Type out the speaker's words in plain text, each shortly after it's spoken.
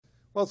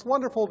Well, it's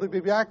wonderful to be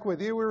back with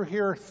you. We were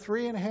here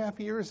 3.5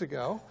 years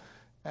ago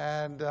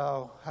and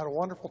had a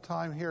wonderful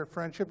time here at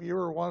Friendship. You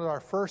were one of our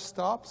first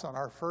stops on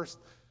our first,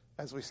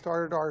 as we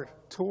started our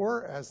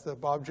tour as the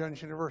Bob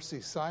Jones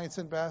University Science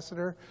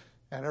Ambassador,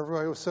 and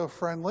everybody was so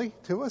friendly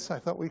to us, I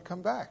thought we'd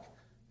come back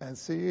and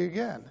see you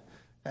again.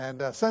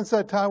 And since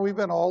that time, we've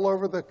been all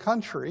over the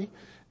country,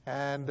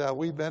 and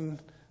we've been,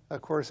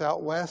 of course,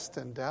 out west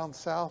and down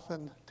south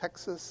in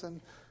Texas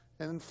and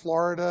in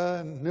Florida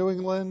and New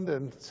England,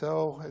 and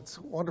so it's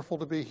wonderful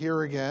to be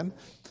here again.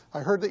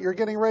 I heard that you're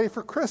getting ready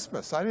for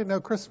Christmas. I didn't know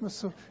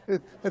Christmas,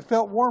 it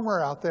felt warmer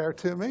out there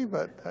to me,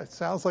 but it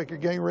sounds like you're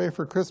getting ready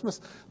for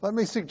Christmas. Let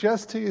me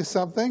suggest to you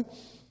something.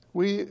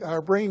 We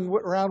are bringing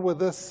around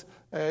with us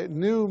a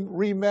new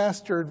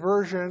remastered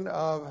version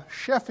of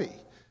Sheffey,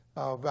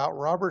 about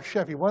Robert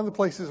Sheffey. One of the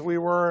places we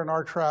were in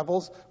our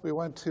travels, we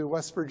went to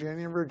West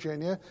Virginia and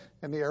Virginia,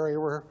 in the area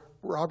where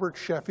Robert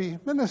Sheffey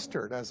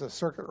ministered as a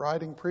circuit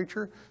riding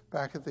preacher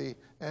back at the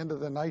end of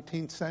the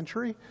 19th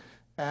century.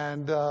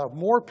 And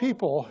more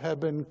people have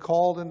been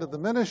called into the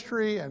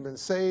ministry and been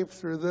saved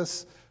through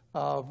this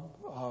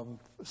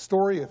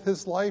story of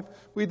his life.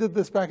 We did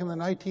this back in the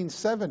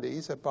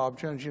 1970s at Bob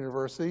Jones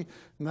University.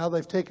 Now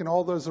they've taken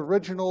all those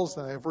originals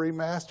and they've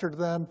remastered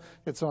them.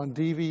 It's on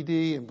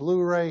DVD and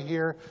Blu-ray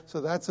here,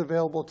 so that's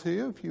available to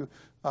you. If you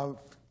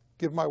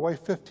give my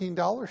wife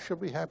 $15, she'll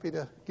be happy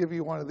to give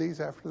you one of these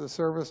after the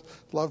service.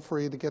 Love for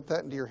you to get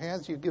that into your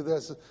hands. You give that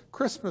as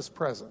Christmas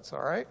presents,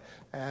 all right?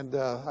 And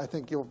I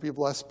think you'll be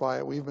blessed by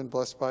it. We've been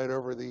blessed by it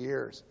over the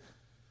years.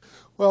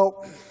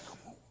 Well,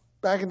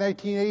 back in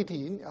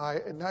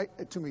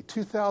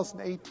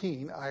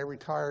 2018, I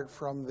retired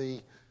from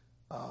the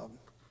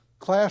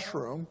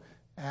classroom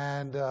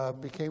and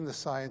became the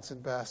science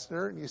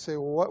ambassador. And you say,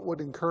 well, what would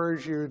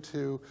encourage you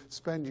to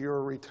spend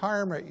your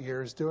retirement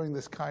years doing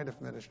this kind of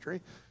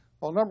ministry?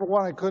 Well, number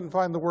one, I couldn't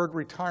find the word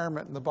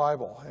retirement in the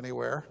Bible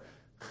anywhere.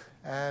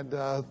 And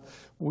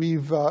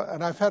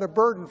and I've had a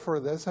burden for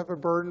this. I have a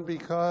burden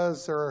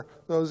because there are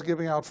those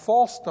giving out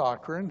false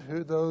doctrine,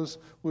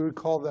 we would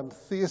call them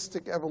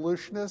theistic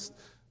evolutionists.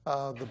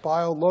 The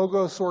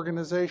BioLogos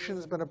organization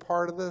has been a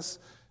part of this,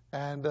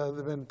 and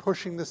they've been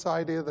pushing this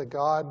idea that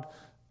God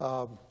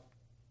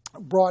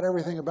brought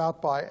everything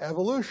about by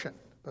evolution.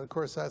 But of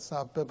course, that's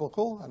not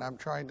biblical, and I'm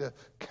trying to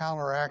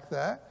counteract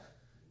that.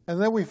 And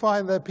then we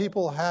find that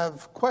people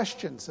have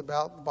questions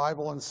about the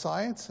Bible and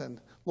science, and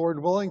Lord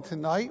willing,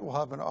 tonight we'll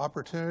have an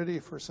opportunity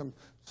for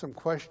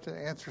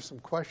answer some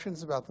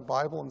questions about the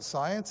Bible and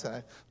science, and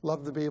I'd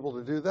love to be able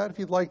to do that. If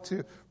you'd like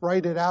to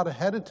write it out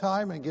ahead of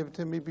time and give it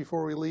to me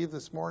before we leave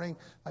this morning,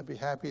 I'd be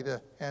happy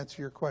to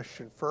answer your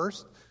question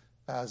first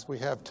as we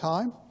have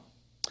time.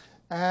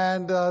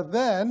 And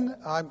then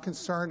I'm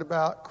concerned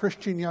about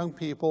Christian young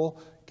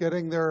people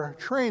getting their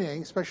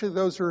training, especially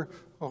those who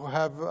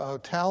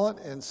have talent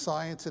in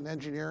science and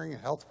engineering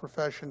and health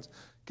professions,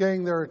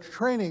 getting their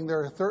training,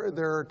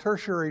 their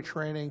tertiary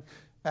training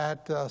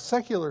at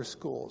secular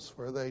schools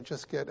where they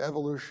just get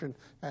evolution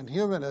and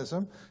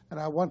humanism.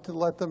 And I want to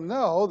let them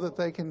know that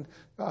they can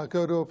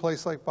go to a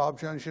place like Bob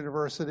Jones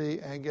University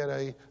and get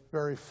a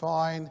very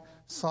fine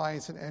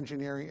science and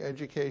engineering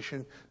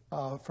education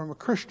from a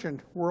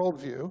Christian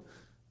worldview.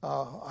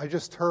 I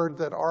just heard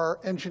that our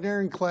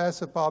engineering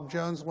class at Bob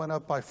Jones went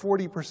up by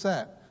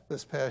 40%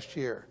 this past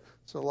year.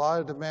 So a lot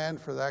of demand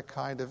for that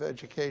kind of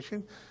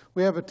education.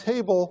 We have a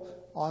table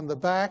on the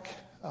back,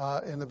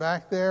 in the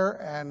back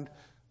there, and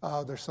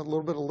there's a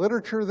little bit of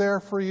literature there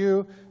for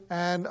you.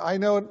 And I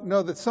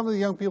know that some of the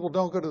young people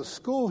don't go to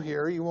school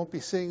here. You won't be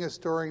seeing us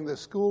during the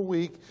school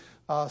week.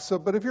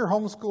 But if you're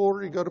homeschooled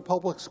or you go to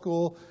public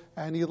school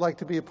and you'd like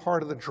to be a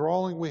part of the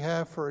drawing we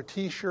have for a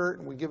T-shirt,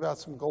 and we give out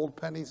some gold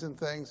pennies and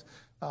things,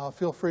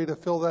 feel free to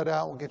fill that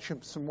out. We'll get you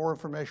some more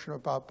information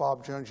about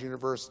Bob Jones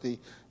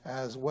University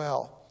as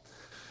well.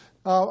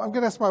 I'm going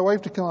to ask my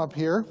wife to come up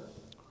here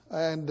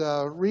and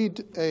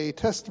read a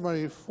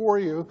testimony for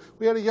you.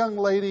 We had a young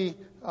lady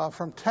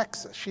from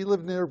Texas. She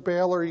lived near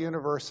Baylor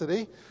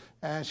University,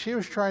 and she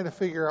was trying to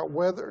figure out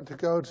whether to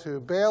go to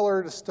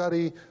Baylor to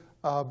study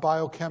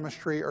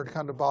biochemistry or to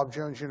come to Bob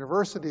Jones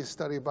University to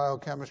study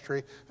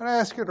biochemistry. And I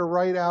asked her to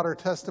write out her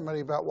testimony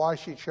about why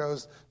she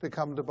chose to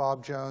come to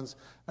Bob Jones.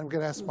 I'm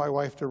going to ask my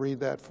wife to read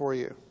that for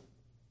you.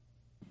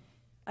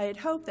 I had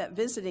hoped that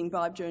visiting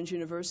Bob Jones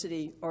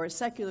University or a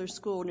secular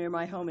school near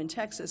my home in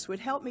Texas would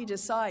help me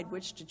decide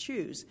which to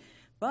choose.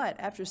 But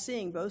after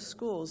seeing both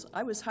schools,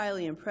 I was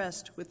highly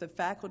impressed with the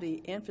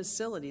faculty and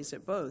facilities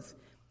at both.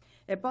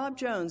 At Bob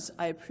Jones,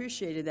 I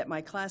appreciated that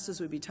my classes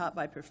would be taught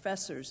by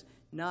professors,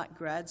 not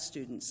grad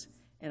students.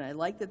 And I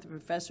liked that the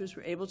professors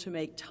were able to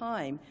make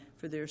time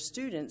for their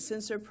students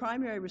since their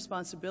primary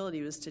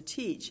responsibility was to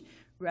teach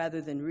rather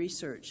than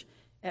research.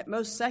 At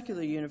most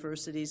secular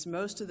universities,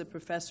 most of the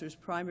professor's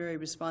primary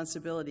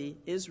responsibility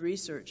is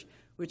research,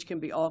 which can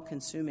be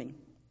all-consuming.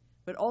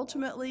 But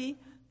ultimately,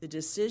 the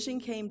decision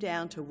came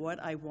down to what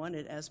I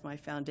wanted as my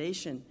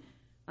foundation.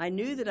 I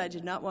knew that I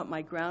did not want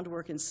my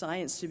groundwork in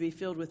science to be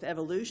filled with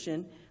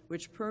evolution,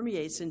 which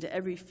permeates into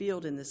every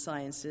field in the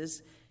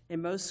sciences.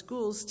 and most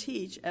schools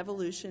teach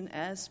evolution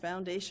as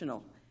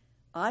foundational.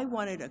 I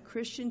wanted a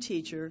Christian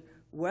teacher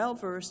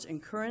well-versed in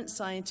current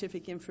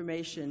scientific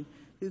information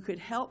who could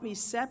help me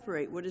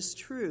separate what is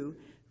true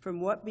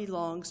from what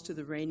belongs to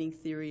the reigning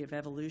theory of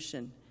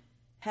evolution.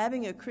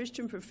 Having a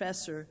Christian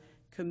professor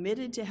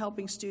committed to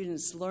helping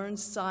students learn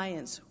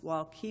science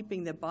while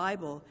keeping the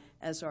Bible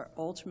as our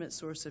ultimate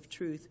source of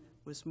truth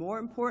was more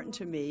important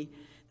to me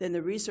than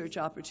the research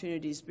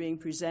opportunities being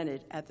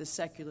presented at the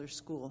secular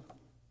school.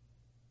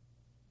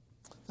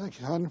 Thank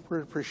you, hon.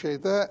 We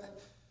appreciate that.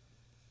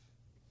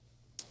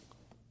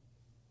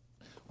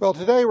 Well,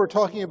 today we're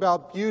talking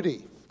about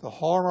beauty, the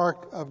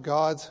hallmark of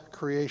God's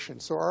creation.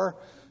 So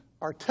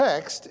our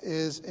text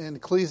is in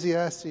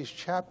Ecclesiastes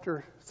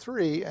chapter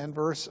 3 and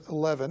verse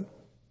 11.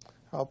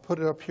 I'll put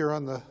it up here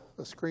on the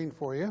screen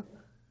for you.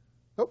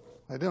 Oh,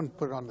 I didn't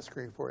put it on the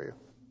screen for you.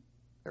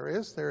 There it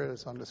is. There it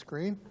is on the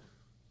screen.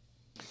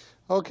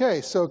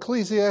 Okay, so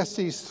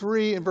Ecclesiastes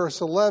 3 and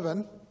verse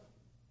 11.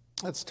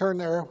 Let's turn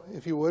there,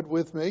 if you would,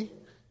 with me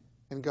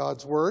in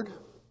God's Word.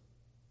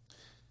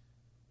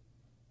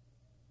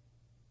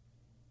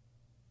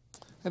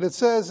 And it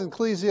says in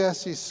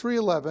Ecclesiastes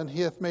 3:11,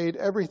 He hath made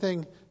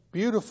everything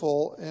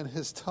beautiful in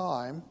His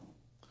time.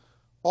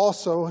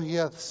 Also, He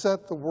hath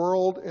set the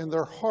world in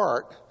their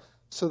heart,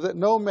 so that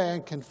no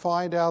man can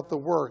find out the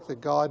work that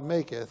God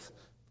maketh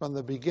from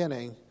the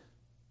beginning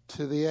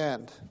to the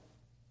end.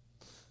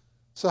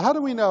 So how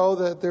do we know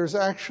that there's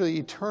actually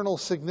eternal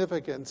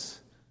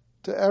significance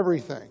to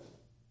everything?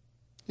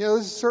 You know,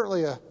 this is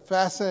certainly a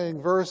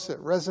fascinating verse that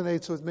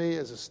resonates with me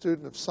as a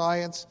student of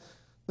science.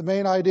 The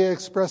main idea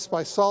expressed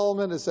by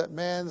Solomon is that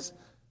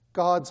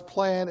God's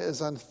plan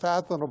is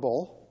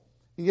unfathomable.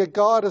 And yet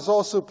God has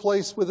also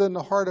placed within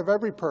the heart of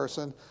every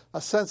person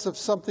a sense of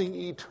something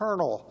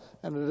eternal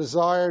and a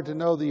desire to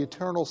know the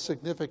eternal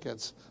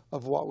significance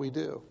of what we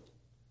do.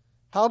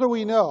 How do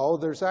we know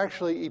there's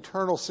actually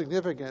eternal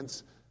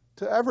significance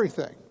to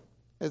everything?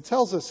 It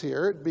tells us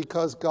here,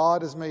 because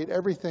God has made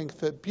everything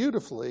fit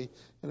beautifully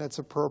in its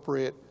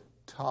appropriate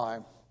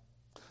time.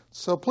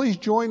 So please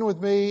join with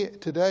me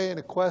today in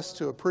a quest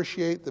to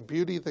appreciate the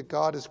beauty that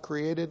God has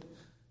created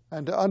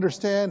and to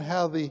understand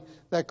how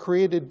that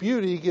created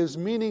beauty gives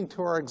meaning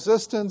to our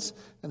existence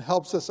and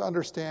helps us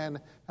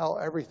understand how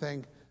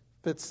everything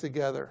fits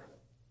together.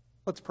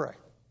 Let's pray.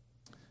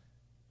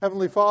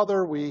 Heavenly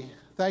Father, we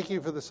thank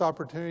you for this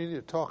opportunity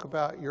to talk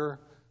about your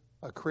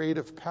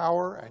creative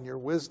power and your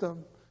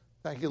wisdom.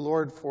 Thank you,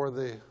 Lord, for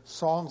the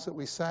songs that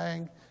we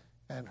sang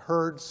and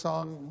heard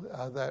sung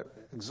that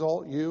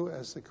exalt you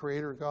as the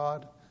Creator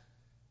God.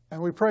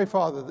 And we pray,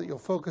 Father, that you'll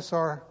focus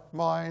our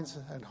minds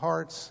and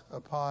hearts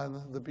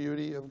upon the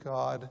beauty of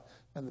God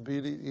and the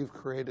beauty that you've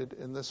created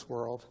in this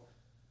world.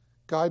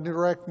 Guide and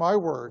direct my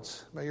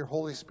words. May your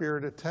Holy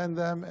Spirit attend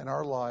them in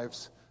our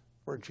lives.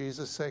 For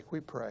Jesus' sake we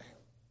pray.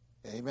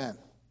 Amen.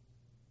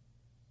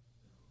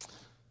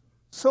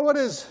 So what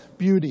is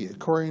beauty?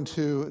 According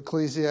to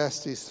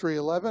Ecclesiastes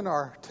 3:11,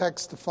 our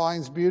text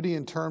defines beauty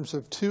in terms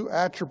of two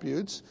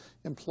attributes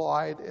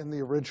implied in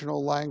the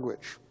original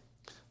language.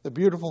 The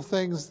beautiful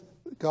things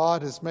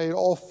God has made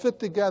all fit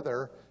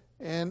together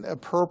in an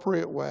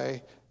appropriate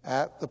way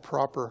at the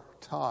proper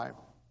time.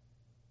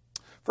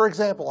 For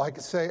example, I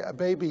could say a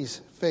baby's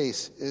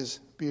face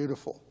is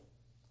beautiful.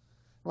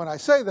 When I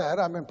say that,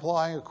 I'm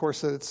implying, of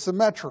course, that it's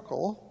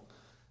symmetrical,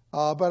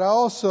 but I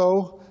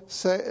also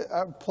say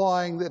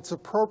implying that it's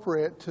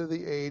appropriate to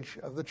the age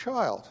of the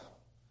child.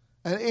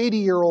 An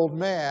 80-year-old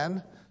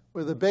man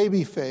with a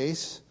baby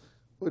face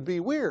would be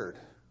weird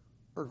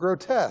or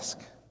grotesque.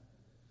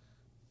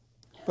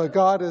 But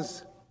God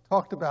has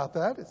talked about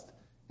that.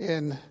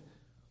 In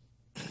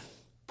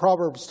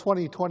Proverbs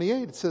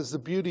 20:28, it says, the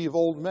beauty of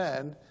old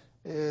men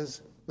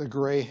is the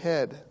gray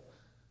head.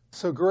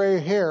 So gray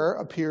hair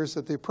appears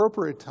at the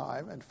appropriate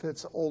time and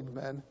fits old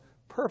men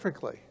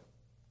perfectly.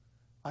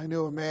 I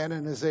knew a man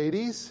in his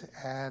 80s,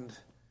 and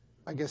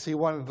I guess he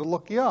wanted to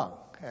look young,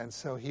 and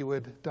so he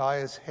would dye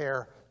his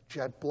hair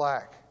jet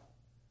black.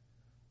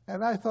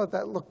 And I thought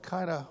that looked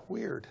kind of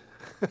weird.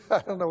 I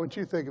don't know what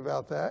you think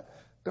about that.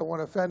 Don't want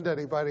to offend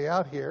anybody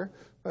out here,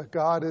 but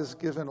God has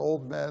given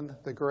old men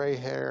the gray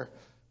hair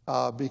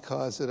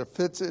because it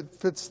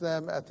fits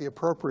them at the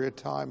appropriate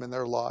time in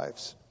their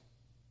lives.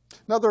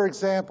 Another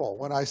example,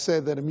 when I say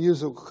that a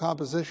musical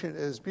composition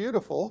is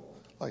beautiful,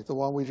 like the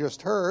one we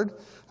just heard,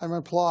 I'm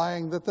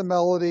implying that the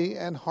melody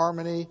and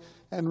harmony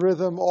and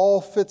rhythm all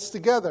fits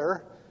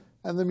together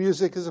and the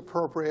music is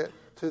appropriate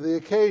to the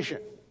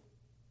occasion.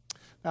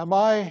 Now,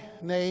 my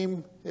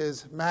name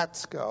is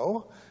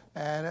Matsko,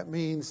 and it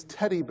means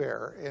teddy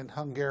bear in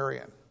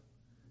Hungarian.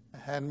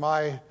 And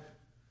my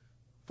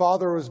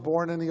father was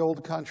born in the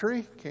old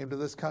country, came to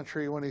this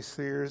country when he's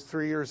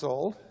 3 years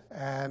old,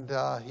 and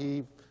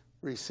he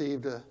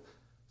received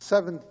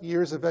 7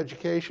 years of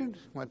education,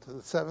 went to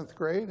the 7th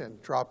grade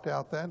and dropped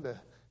out then to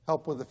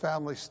help with the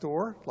family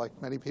store, like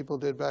many people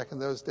did back in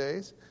those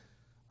days.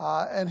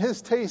 And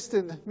his taste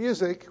in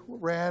music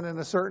ran in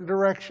a certain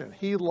direction.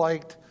 He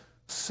liked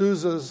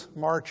Sousa's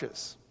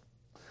marches.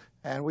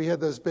 And we had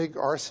those big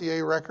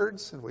RCA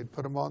records, and we'd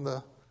put them on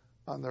the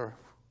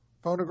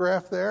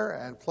phonograph there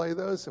and play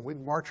those, and we'd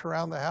march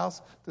around the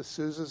house to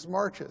Sousa's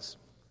marches.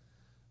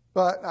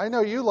 But I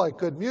know you like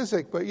good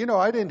music, but you know,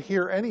 I didn't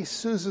hear any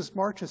Sousa's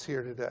marches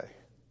here today.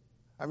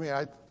 I mean,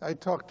 I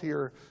talked to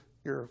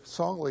your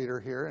song leader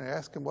here and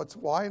asked him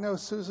why no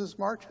Sousa's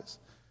marches.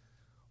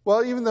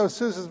 Well, even though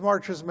Sousa's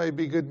marches may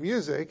be good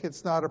music,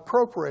 it's not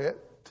appropriate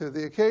to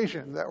the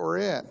occasion that we're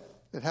in.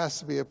 It has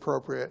to be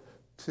appropriate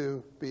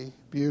to be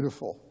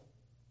beautiful.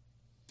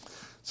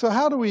 So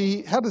how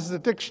does the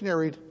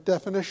dictionary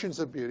definitions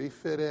of beauty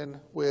fit in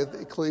with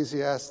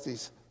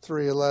Ecclesiastes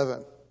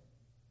 3:11?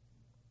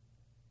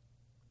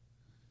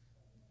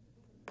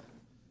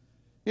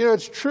 You know,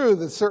 it's true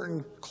that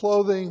certain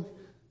clothing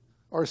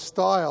or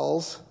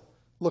styles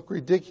look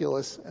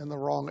ridiculous in the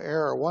wrong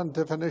era. One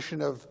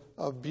definition of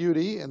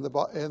beauty in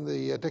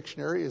the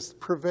dictionary is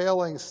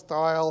prevailing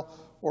style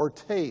or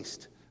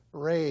taste,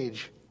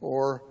 rage,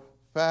 or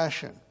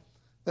fashion.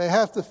 They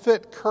have to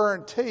fit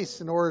current tastes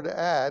in order to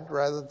add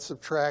rather than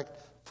subtract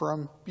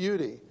from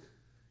beauty.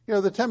 You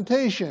know, the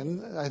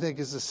temptation, I think,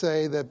 is to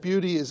say that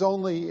beauty is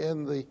only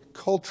in the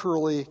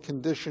culturally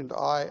conditioned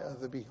eye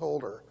of the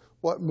beholder,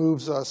 what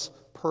moves us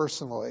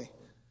personally.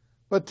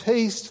 But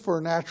taste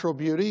for natural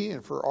beauty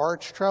and for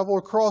arts travel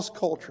across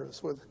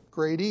cultures with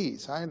great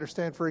ease. I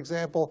understand, for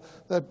example,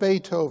 that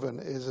Beethoven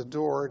is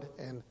adored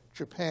in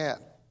Japan.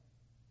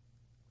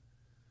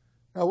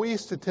 Now, we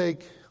used to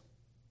take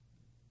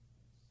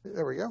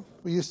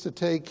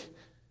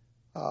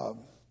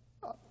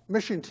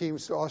mission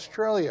teams to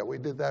Australia. We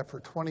did that for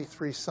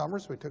 23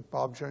 summers. We took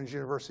Bob Jones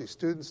University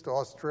students to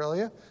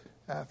Australia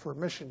for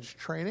missions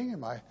training.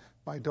 And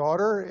my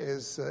daughter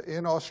is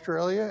in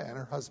Australia, and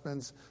her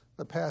husband's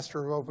the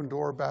pastor of Open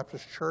Door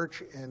Baptist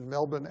Church in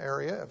Melbourne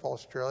area of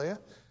Australia.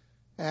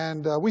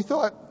 And we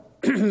thought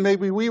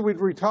maybe we would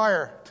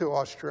retire to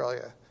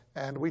Australia.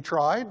 And we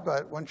tried,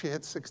 but once you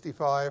hit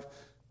 65,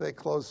 they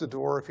close the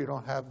door if you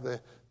don't have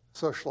the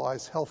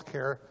socialized health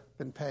care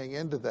been paying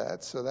into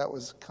that. So that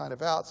was kind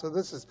of out. So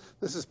this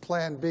is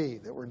plan B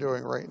that we're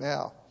doing right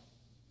now.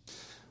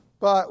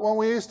 But when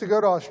we used to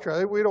go to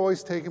Australia, we'd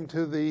always take them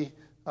to the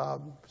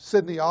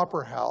Sydney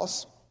Opera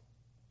House.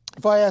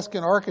 If I ask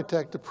an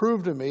architect to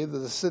prove to me that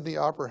the Sydney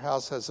Opera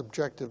House has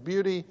objective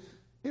beauty,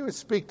 he would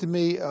speak to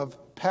me of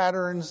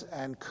patterns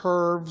and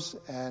curves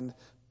and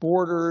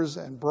borders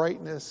and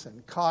brightness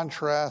and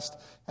contrast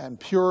and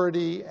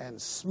purity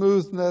and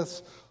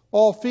smoothness,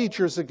 all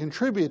features that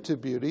contribute to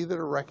beauty that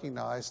are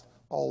recognized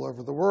all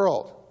over the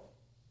world.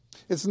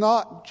 It's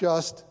not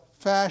just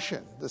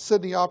fashion. The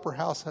Sydney Opera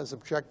House has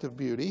objective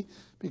beauty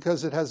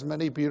because it has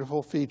many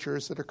beautiful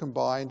features that are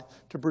combined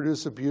to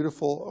produce a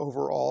beautiful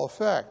overall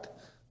effect.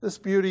 This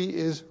beauty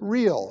is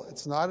real.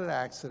 It's not an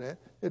accident.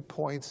 It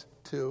points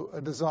to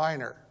a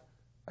designer.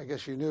 I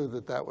guess you knew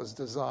that that was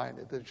designed.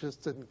 It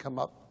just didn't come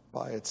up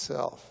by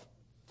itself.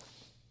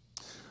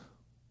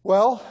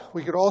 Well,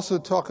 we could also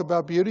talk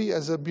about beauty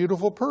as a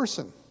beautiful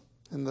person.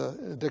 In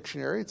the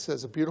dictionary, it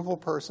says a beautiful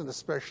person,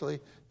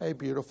 especially a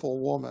beautiful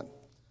woman.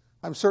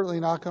 I'm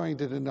certainly not going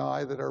to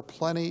deny that there are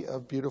plenty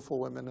of beautiful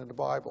women in the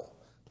Bible,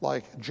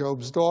 like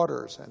Job's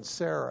daughters and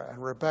Sarah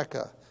and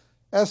Rebecca,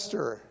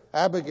 Esther,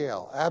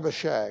 Abigail,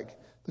 Abishag,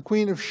 the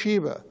Queen of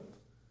Sheba,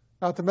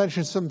 not to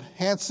mention some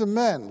handsome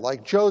men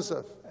like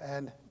Joseph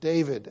and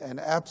David and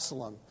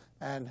Absalom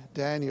and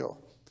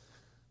Daniel.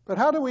 But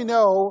how do we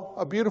know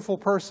a beautiful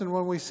person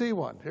when we see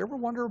one? Do you ever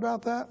wonder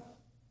about that?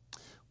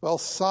 Well,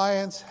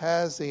 science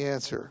has the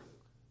answer.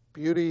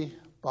 Beauty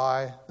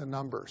by the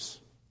numbers.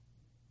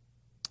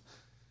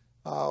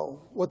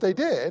 What they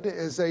did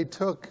is they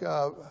took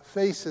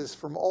faces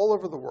from all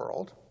over the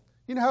world.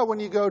 You know how when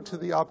you go to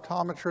the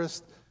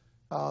optometrist,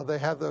 they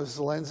have those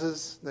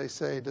lenses. They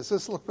say, does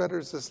this look better?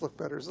 Does this look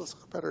better? Does this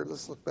look better? Does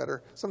this look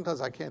better?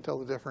 Sometimes I can't tell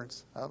the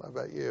difference. I don't know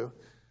about you.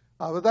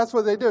 But that's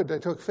what they did. They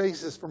took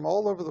faces from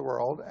all over the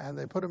world, and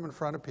they put them in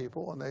front of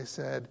people, and they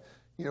said,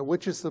 you know,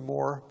 which is the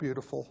more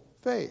beautiful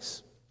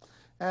face?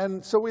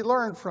 And so we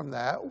learned from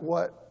that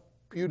what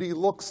beauty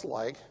looks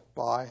like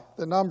by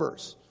the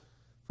numbers.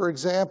 For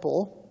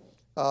example,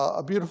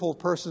 a beautiful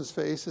person's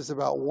face is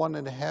about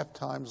 1.5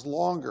 times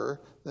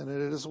longer than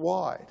it is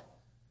wide.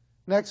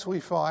 Next, we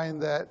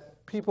find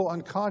that people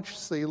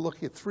unconsciously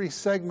look at 3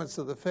 segments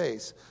of the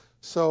face.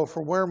 So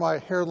from where my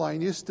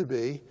hairline used to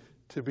be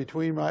to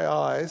between my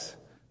eyes,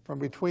 from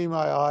between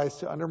my eyes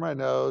to under my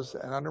nose,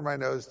 and under my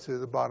nose to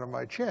the bottom of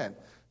my chin.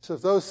 So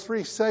if those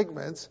 3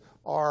 segments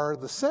are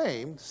the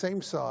same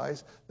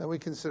size, then we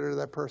consider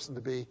that person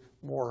to be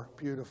more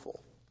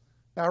beautiful.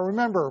 Now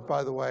remember,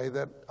 by the way,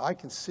 that I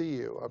can see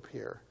you up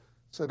here.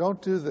 So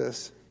don't do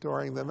this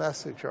during the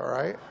message, all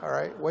right? All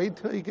right? Wait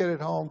till you get it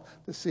home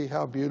to see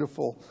how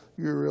beautiful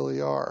you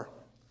really are.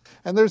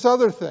 And there's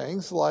other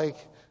things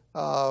like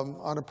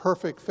on a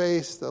perfect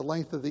face, the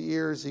length of the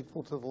ear is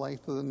equal to the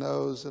length of the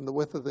nose, and the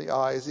width of the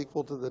eye is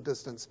equal to the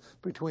distance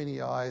between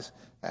the eyes,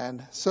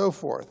 and so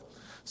forth.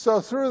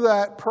 So through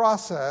that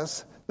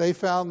process, they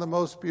found the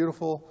most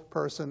beautiful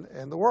person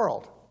in the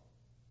world.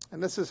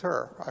 And this is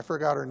her. I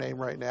forgot her name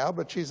right now,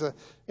 but she's an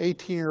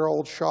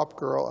 18-year-old shop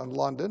girl in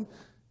London,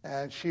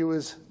 and she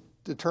was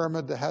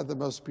determined to have the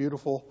most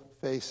beautiful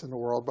face in the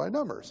world by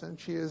numbers. And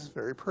she is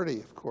very pretty,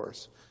 of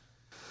course.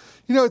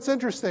 You know, it's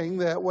interesting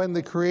that when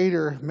the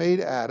Creator made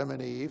Adam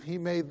and Eve, he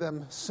made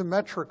them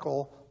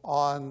symmetrical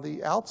on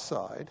the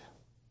outside,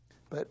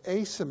 but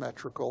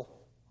asymmetrical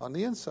on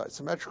the inside.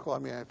 Symmetrical, I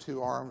mean, I have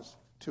 2 arms,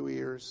 2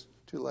 ears,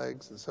 2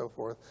 legs, and so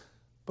forth.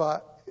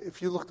 But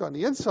if you looked on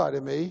the inside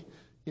of me,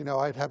 you know,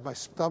 I'd have my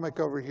stomach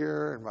over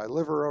here and my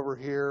liver over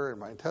here and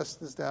my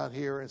intestines down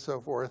here and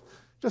so forth.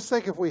 Just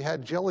think if we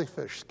had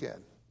jellyfish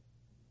skin,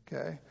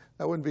 okay?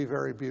 That wouldn't be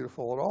very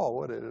beautiful at all,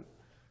 would it?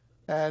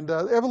 And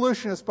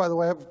evolutionists, by the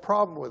way, have a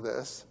problem with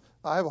this.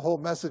 I have a whole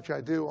message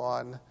I do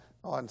on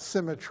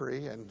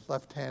symmetry and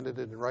left-handed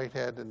and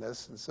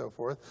right-handedness and so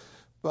forth.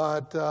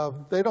 But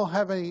they don't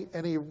have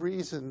any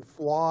reason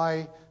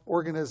why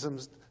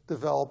organisms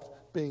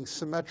developed being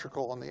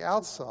symmetrical on the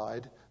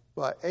outside,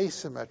 but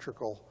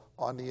asymmetrical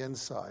on the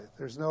inside.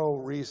 There's no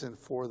reason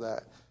for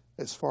that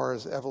as far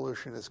as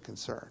evolution is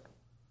concerned.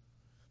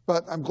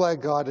 But I'm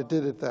glad God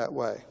did it that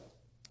way.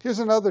 Here's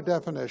another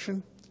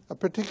definition: a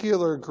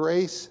particular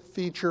grace,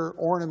 feature,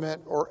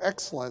 ornament, or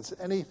excellence,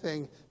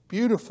 anything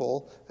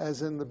beautiful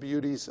as in the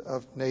beauties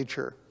of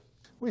nature.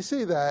 We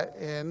see that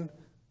in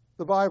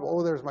the Bible.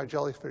 Oh, there's my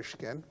jellyfish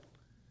skin.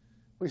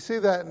 We see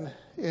that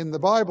in the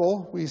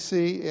Bible. We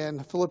see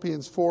in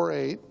Philippians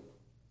 4:8,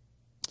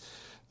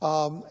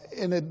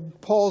 in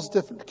Paul's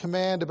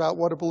command about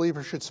what a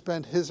believer should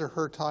spend his or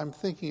her time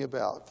thinking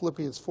about.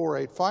 Philippians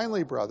 4:8,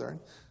 finally, brethren,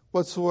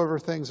 whatsoever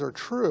things are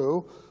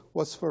true,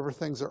 whatsoever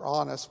things are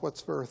honest,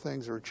 whatsoever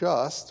things are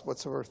just,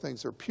 whatsoever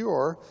things are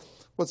pure,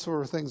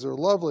 whatsoever things are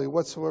lovely,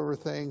 whatsoever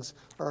things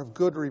are of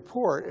good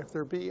report, if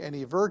there be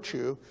any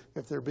virtue,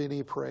 if there be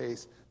any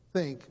praise,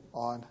 think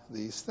on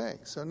these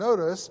things. So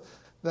notice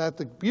that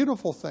the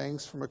beautiful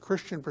things from a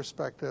Christian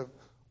perspective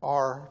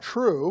are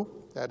true,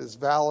 that is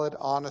valid,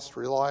 honest,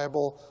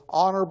 reliable,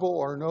 honorable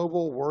or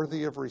noble,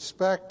 worthy of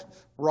respect,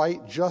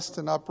 right, just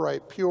and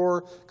upright,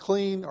 pure,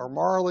 clean or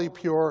morally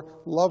pure,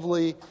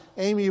 lovely,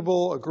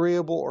 amiable,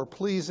 agreeable or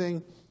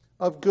pleasing,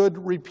 of good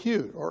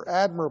repute or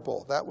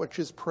admirable, that which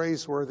is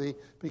praiseworthy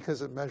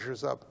because it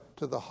measures up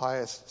to the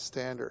highest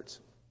standards.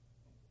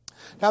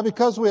 Now,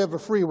 because we have a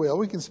free will,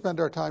 we can spend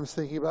our time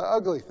thinking about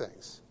ugly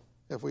things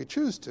if we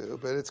choose to,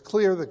 but it's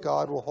clear that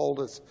God will hold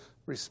us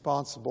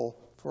responsible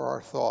for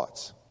our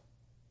thoughts.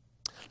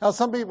 Now,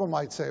 some people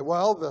might say,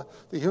 well,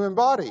 the human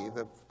body,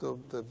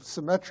 the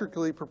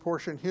symmetrically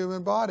proportioned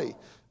human body,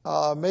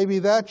 maybe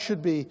that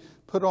should be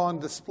put on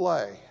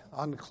display,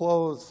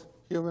 unclothed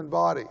human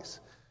bodies.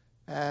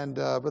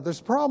 But there's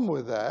a problem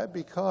with that,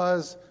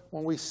 because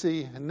when we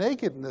see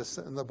nakedness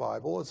in the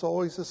Bible, it's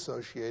always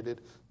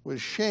associated with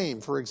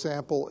shame. For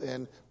example,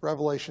 in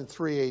Revelation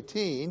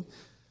 3:18,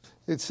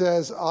 it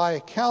says, I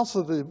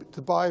counsel thee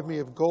to buy me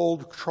of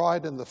gold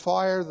tried in the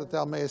fire, that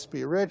thou mayest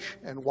be rich,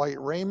 and white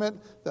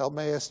raiment, thou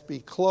mayest be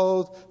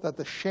clothed, that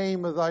the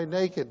shame of thy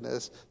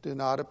nakedness do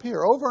not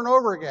appear. Over and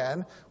over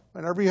again,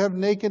 whenever you have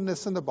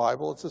nakedness in the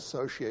Bible, it's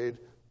associated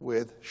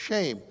with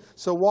shame.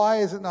 So why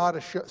is it not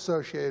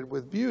associated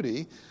with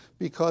beauty?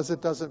 Because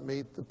it doesn't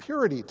meet the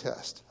purity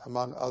test,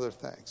 among other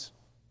things.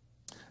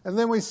 And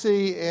then we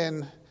see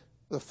in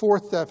the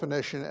fourth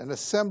definition, an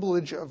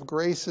assemblage of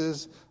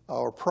graces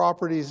or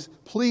properties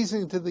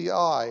pleasing to the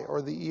eye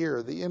or the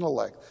ear, the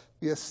intellect,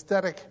 the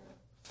aesthetic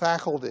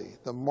faculty,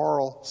 the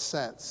moral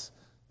sense.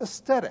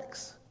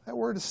 Aesthetics. That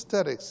word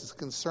aesthetics is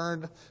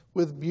concerned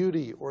with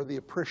beauty or the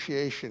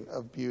appreciation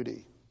of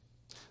beauty.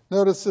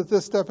 Notice that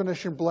this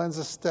definition blends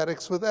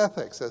aesthetics with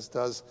ethics, as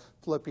does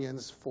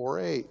Philippians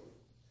 4:8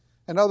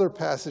 and other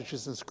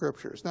passages in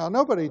Scriptures. Now,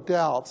 nobody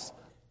doubts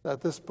that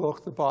this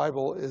book, the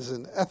Bible, is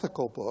an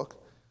ethical book.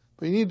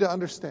 We need to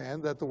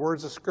understand that the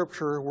words of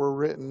Scripture were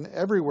written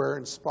everywhere,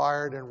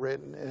 inspired and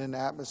written in an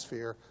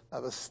atmosphere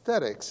of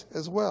aesthetics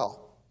as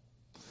well.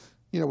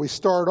 You know, we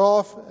start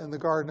off in the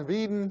Garden of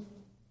Eden,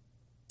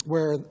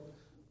 where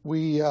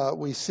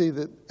we see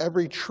that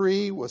every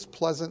tree was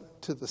pleasant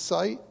to the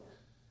sight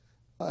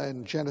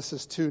in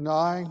Genesis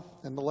 2:9.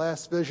 And the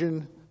last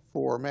vision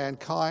for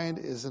mankind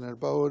is an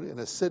abode in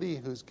a city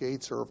whose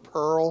gates are of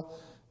pearl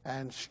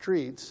and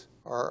streets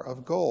are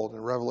of gold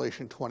in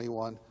Revelation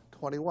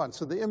 21:21.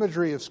 So the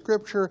imagery of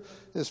Scripture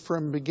is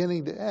from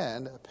beginning to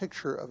end a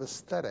picture of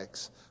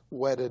aesthetics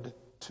wedded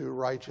to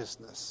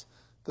righteousness,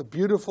 the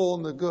beautiful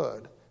and the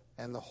good,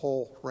 and the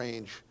whole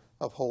range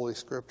of Holy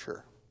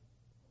Scripture.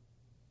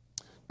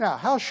 Now,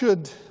 how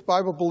should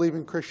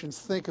Bible-believing Christians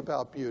think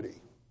about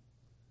beauty?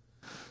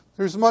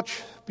 There's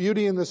much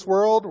beauty in this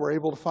world. We're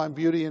able to find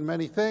beauty in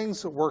many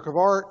things: a work of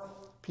art,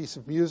 a piece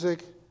of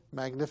music,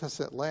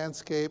 magnificent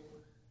landscape,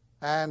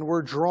 and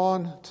we're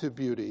drawn to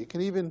beauty. It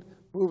can even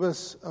move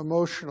us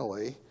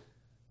emotionally,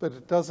 but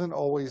it doesn't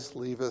always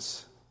leave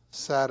us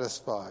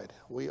satisfied.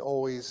 We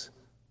always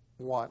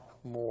want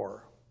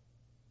more.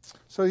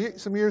 So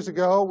some years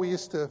ago, we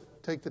used to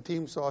take the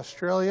teams to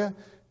Australia,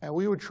 And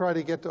we would try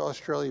to get to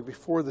Australia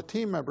before the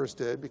team members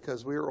did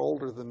because we were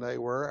older than they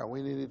were and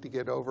we needed to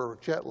get over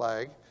jet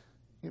lag.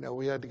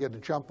 We had to get a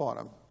jump on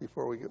them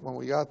when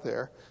we got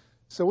there.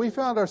 So we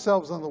found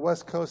ourselves on the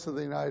west coast of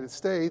the United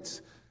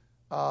States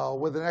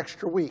with an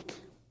extra week.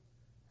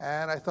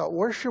 And I thought,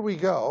 where should we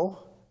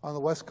go on the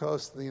west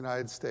coast of the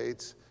United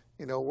States?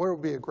 Where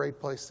would be a great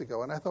place to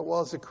go? And I thought,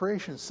 well, as a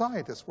creation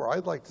scientist, where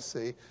I'd like to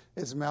see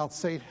is Mount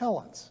St.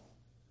 Helens.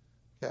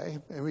 Okay,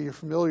 maybe you're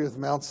familiar with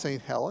Mount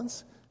St.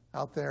 Helens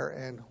out there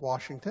in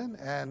Washington.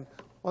 And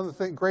one of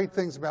the great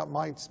things about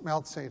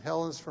Mount St.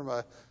 Helens from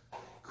a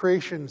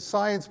creation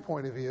science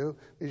point of view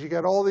is you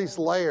got all these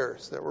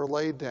layers that were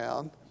laid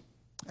down.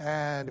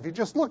 And if you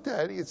just looked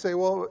at it, you'd say,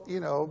 well,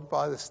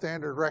 by the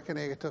standard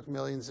reckoning, it took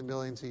millions and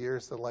millions of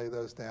years to lay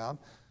those down.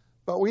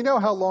 But we know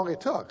how long it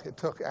took. It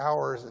took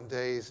hours and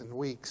days and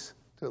weeks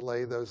to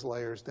lay those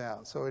layers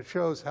down. So it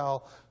shows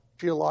how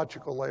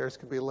geological layers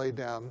can be laid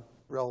down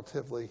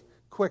relatively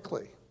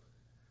quickly.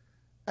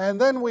 And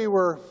then we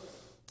were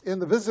in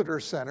the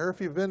visitor center.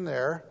 If you've been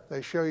there,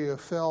 they show you a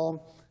film.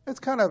 It's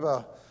kind of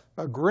a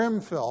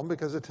grim film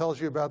because it tells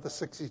you about the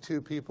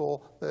 62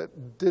 people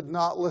that did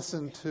not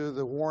listen to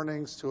the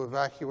warnings to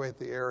evacuate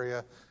the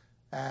area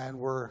and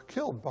were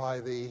killed by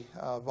the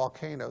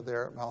volcano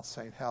there at Mount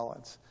St.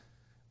 Helens.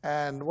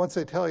 And once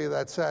they tell you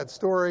that sad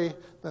story,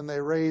 then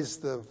they raise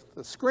the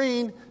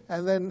screen,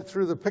 and then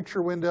through the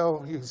picture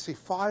window, you can see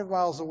 5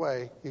 miles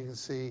away, you can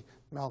see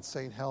Mount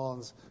St.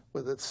 Helens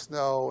with its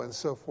snow and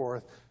so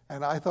forth.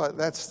 And I thought,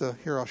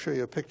 here, I'll show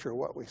you a picture of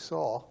what we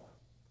saw.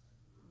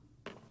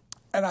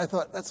 And I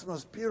thought, that's the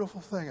most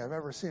beautiful thing I've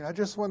ever seen. I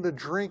just wanted to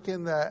drink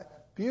in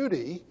that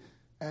beauty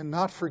and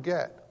not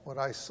forget what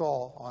I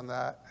saw on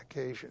that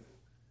occasion.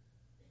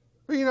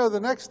 But the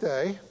next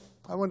day,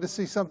 I wanted to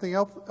see something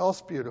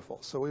else beautiful.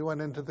 So we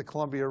went into the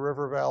Columbia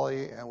River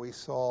Valley and we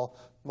saw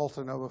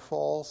Multnomah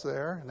Falls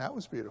there, and that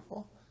was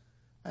beautiful.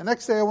 And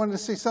next day I wanted to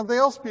see something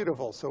else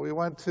beautiful. So we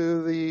went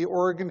to the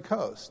Oregon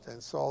coast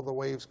and saw the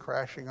waves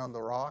crashing on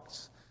the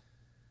rocks.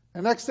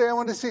 And next day I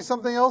wanted to see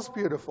something else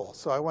beautiful.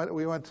 So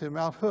we went to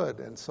Mount Hood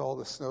and saw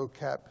the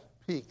snow-capped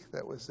peak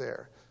that was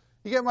there.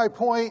 You get my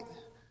point?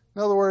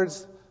 In other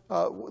words,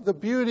 the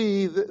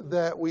beauty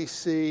that we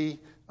see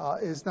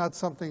is not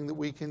something that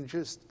we can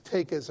just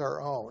take as our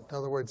own. In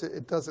other words,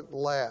 it doesn't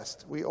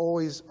last. We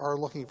always are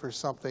looking for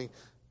something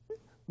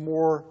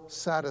more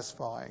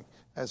satisfying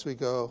as we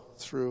go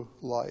through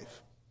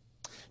life.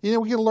 We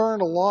can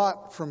learn a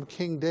lot from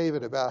King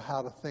David about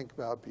how to think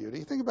about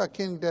beauty. Think about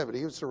King David.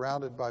 He was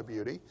surrounded by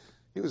beauty.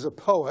 He was a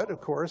poet,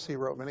 of course. He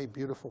wrote many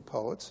beautiful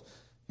poets.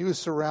 He was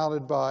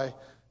surrounded by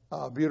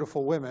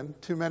beautiful women,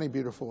 too many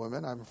beautiful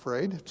women, I'm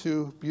afraid,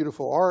 too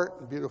beautiful art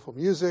and beautiful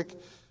music,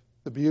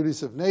 the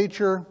beauties of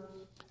nature.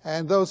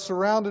 And though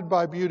surrounded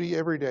by beauty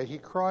every day, he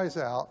cries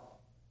out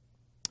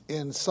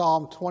in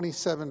Psalm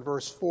 27,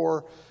 verse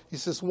 4, he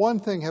says, "One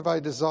thing have I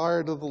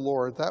desired of the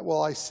Lord, that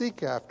will I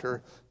seek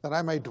after, that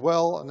I may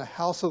dwell in the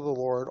house of the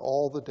Lord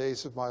all the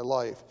days of my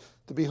life,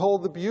 to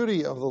behold the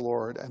beauty of the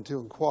Lord and to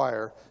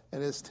inquire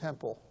in his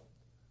temple."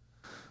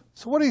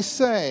 So what he's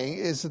saying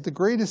is that the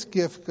greatest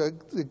gift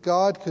that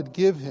God could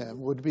give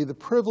him would be the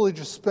privilege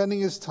of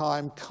spending his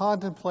time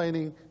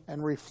contemplating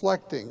and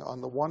reflecting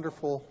on the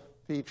wonderful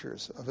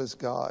features of his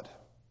God.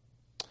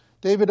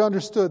 David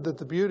understood that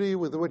the beauty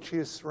with which he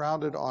is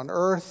surrounded on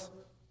earth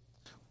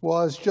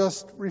was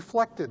just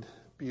reflected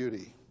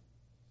beauty.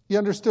 He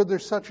understood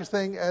there's such a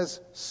thing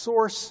as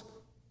source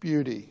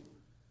beauty.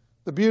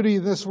 The beauty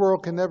in this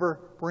world can never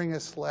bring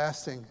us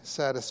lasting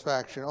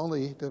satisfaction.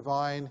 Only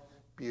divine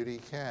beauty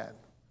can.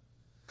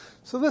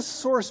 So this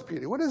source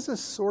beauty, what is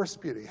this source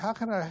beauty? How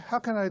can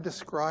I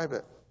describe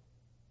it?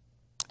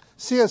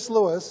 C.S.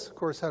 Lewis, of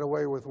course, had a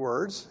way with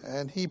words,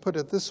 and he put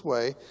it this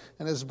way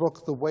in his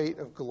book, The Weight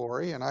of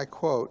Glory, and I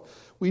quote,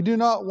 "We do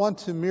not want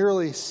to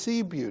merely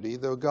see beauty,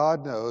 though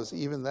God knows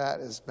even that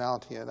is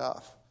bounty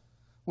enough.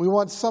 We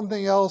want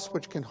something else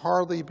which can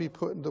hardly be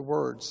put into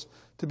words,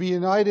 to be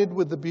united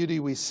with the beauty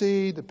we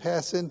see, to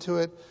pass into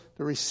it,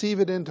 to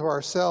receive it into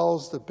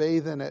ourselves, to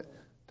bathe in it,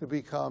 to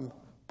become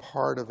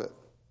part of it."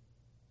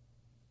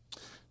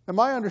 Now,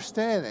 my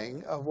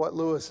understanding of what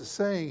Lewis is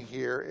saying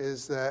here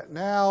is that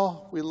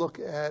now we look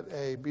at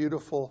a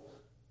beautiful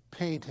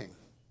painting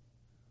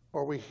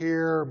or we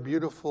hear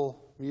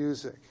beautiful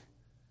music.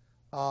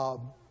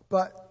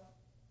 But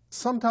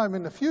sometime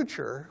in the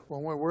future,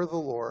 when we're the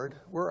Lord,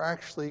 we're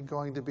actually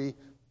going to be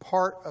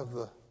part of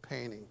the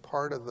painting,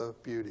 part of the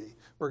beauty.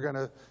 We're going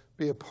to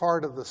be a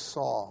part of the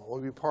song.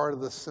 We'll be part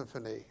of the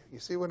symphony. You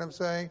see what I'm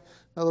saying?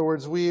 In other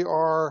words, we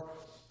are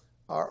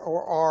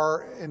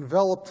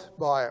enveloped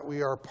by it.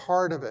 We are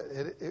part of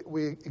it.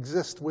 We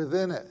exist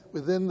within it,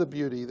 within the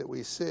beauty that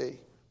we see.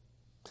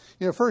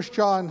 1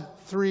 John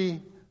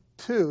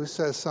 3:2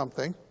 says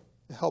something.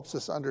 It helps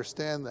us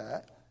understand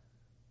that.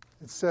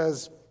 It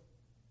says,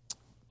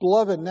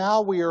 "Beloved,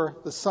 now we are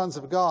the sons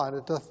of God.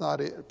 It doth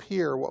not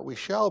appear what we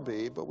shall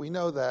be, but we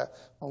know that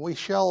when we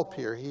shall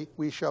appear,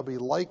 we shall be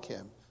like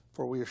him,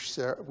 for we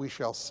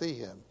shall see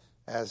him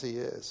as he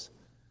is."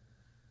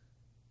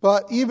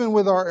 But even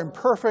with our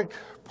imperfect,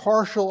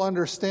 partial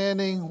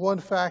understanding, one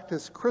fact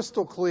is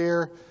crystal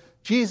clear: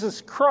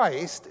 Jesus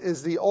Christ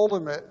is the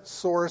ultimate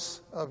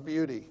source of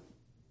beauty.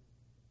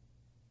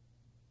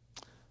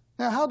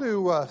 Now, how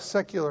do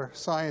secular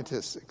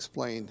scientists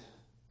explain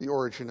the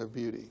origin of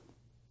beauty?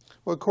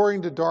 Well,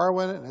 according to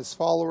Darwin and his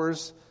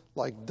followers,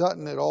 like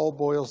Dutton, it all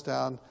boils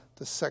down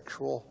to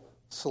sexual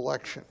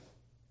selection.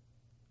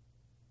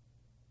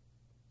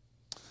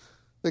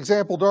 The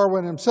example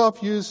Darwin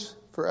himself used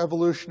for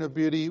evolution of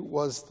beauty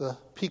was the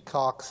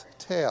peacock's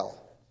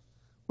tail,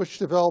 which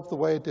developed the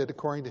way it did,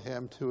 according to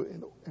him,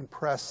 to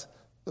impress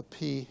the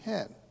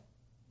peahen.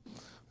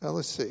 Now,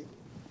 let's see.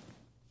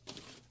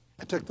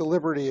 I took the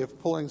liberty of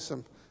pulling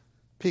some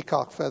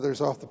peacock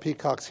feathers off the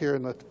peacocks here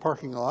in the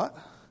parking lot.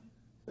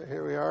 So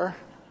here we are.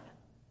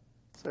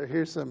 So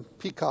here's some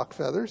peacock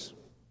feathers.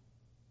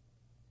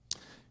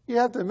 You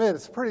have to admit,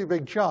 it's a pretty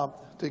big jump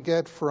to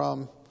get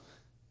from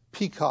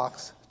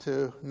peacocks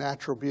to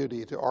natural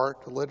beauty, to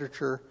art, to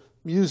literature,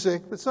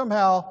 music, but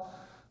somehow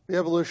the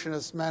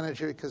evolutionists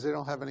manage it because they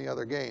don't have any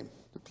other game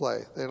to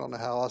play. They don't know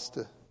how else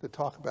to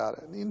talk about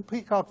it. And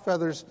peacock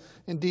feathers,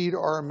 indeed,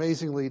 are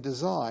amazingly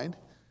designed.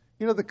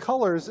 You know, the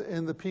colors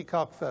in the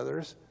peacock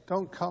feathers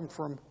don't come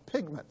from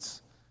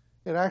pigments.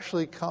 It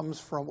actually comes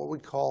from what we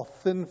call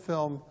thin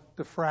film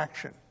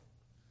diffraction.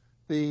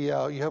 You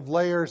have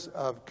layers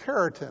of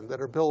keratin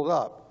that are built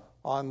up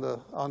on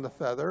the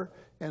feather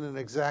in an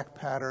exact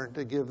pattern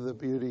to give the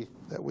beauty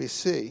that we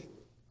see.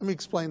 Let me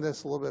explain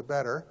this a little bit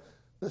better.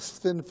 This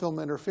thin film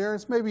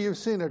interference, maybe you've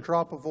seen a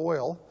drop of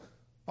oil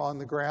on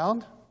the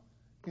ground.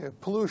 You know,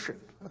 pollution,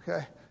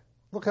 okay?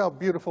 Look how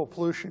beautiful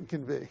pollution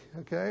can be,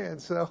 okay?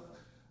 And so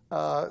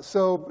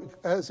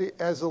as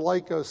the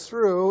light goes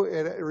through,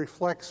 it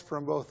reflects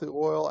from both the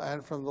oil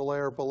and from the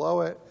layer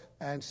below it,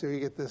 and so you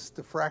get this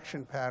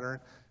diffraction pattern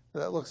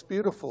that looks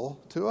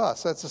beautiful to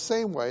us. That's the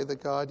same way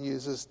that God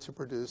uses to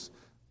produce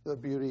the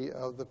beauty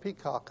of the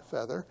peacock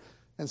feather,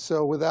 and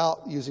so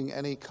without using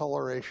any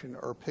coloration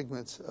or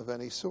pigments of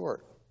any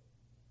sort.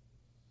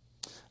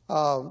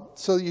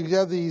 So you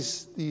have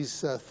these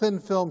thin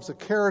films of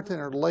keratin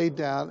are laid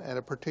down in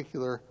a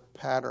particular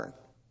pattern.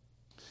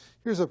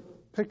 Here's a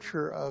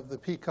picture of the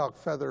peacock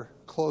feather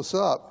close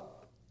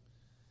up.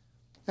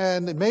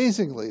 And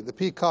amazingly, the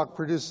peacock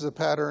produces a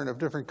pattern of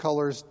different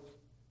colors,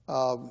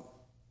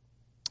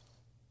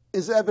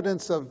 is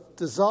evidence of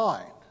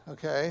design.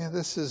 Okay,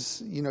 this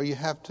is, you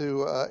have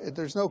to,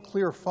 there's no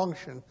clear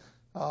function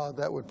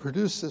that would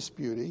produce this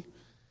beauty.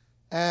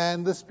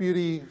 And this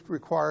beauty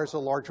requires a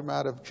large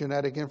amount of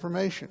genetic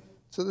information.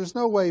 So there's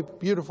no way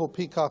beautiful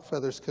peacock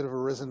feathers could have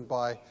arisen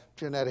by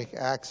genetic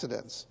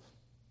accidents.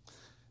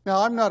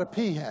 Now, I'm not a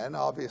peahen,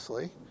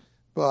 obviously,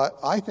 but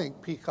I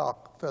think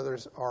peacock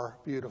feathers are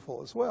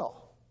beautiful as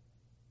well.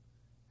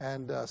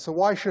 And so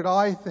why should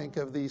I think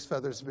of these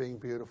feathers being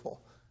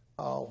beautiful?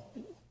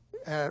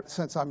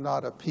 Since I'm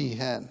not a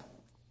peahen.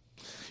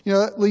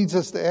 That leads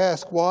us to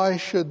ask, why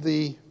should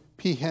the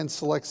peahen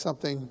select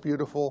something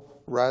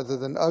beautiful rather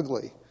than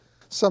ugly?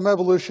 Some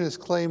evolutionists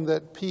claim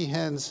that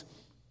peahens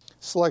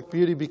select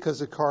beauty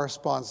because it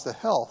corresponds to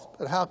health.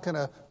 But how can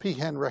a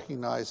peahen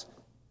recognize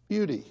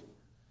beauty?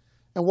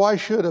 And why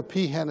should a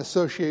peahen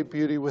associate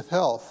beauty with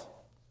health?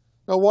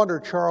 No wonder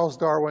Charles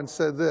Darwin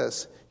said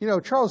this.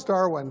 Charles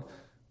Darwin,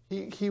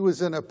 he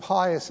was in a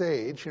pious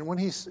age, and when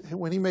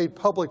he made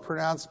public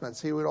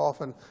pronouncements, he would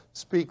often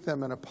speak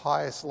them in a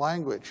pious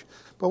language.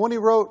 But when he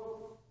wrote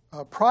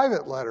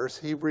private letters,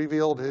 he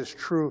revealed his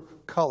true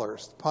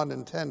colors, pun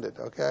intended,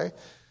 okay?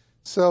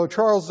 So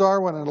Charles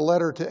Darwin, in a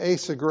letter to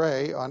Asa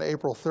Gray on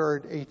April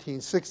 3rd,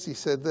 1860,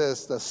 said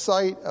this: "The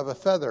sight of a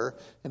feather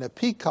in a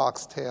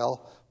peacock's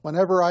tail,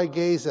 whenever I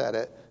gaze at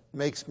it,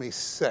 makes me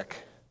sick."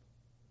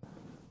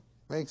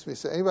 Makes me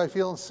sick. Anybody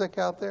feeling sick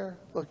out there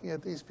looking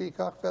at these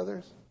peacock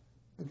feathers?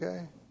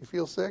 Okay, you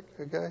feel sick?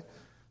 Okay.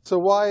 So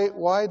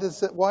why did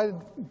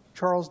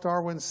Charles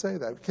Darwin say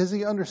that? Because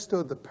he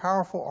understood the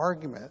powerful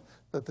argument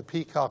that the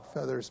peacock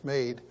feathers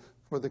made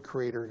for the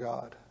Creator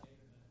God.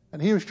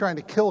 And he was trying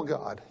to kill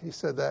God. He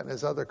said that in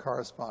his other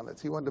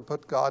correspondence. He wanted to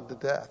put God to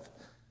death.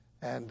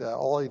 And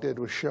all he did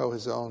was show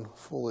his own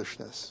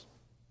foolishness.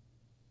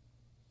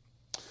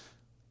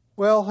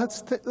 Well,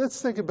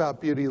 let's think about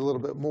beauty a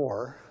little bit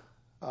more.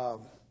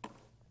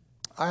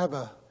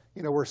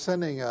 We're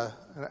sending a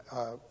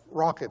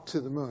rocket to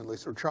the moon. At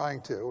least we're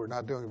trying to. We're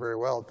not doing very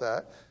well at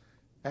that.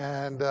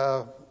 And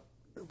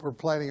we're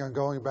planning on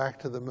going back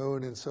to the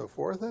moon and so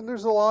forth. And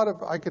there's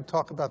I could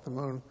talk about the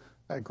moon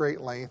at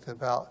great length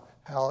about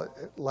how it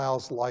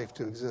allows life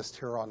to exist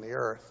here on the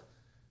earth.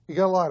 You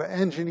got a lot of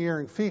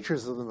engineering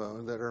features of the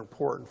moon that are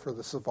important for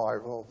the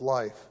survival of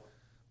life.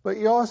 But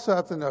you also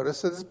have to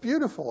notice that it's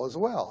beautiful as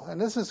well. And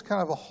this is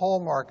kind of a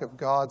hallmark of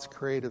God's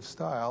creative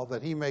style,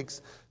 that he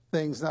makes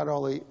things not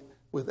only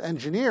with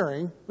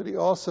engineering, but he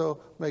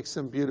also makes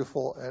them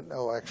beautiful at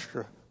no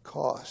extra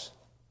cost.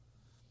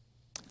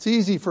 It's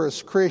easy for a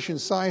creation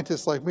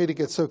scientist like me to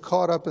get so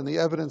caught up in the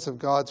evidence of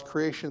God's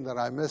creation that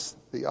I miss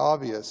the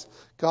obvious.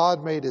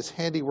 God made his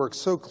handiwork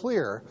so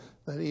clear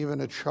that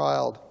even a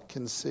child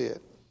can see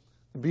it.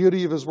 The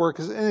beauty of his work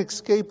is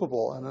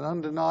inescapable and an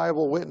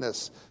undeniable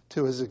witness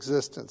to his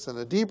existence. And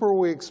the deeper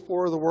we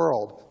explore the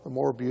world, the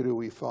more beauty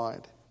we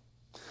find.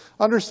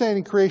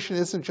 Understanding creation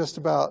isn't just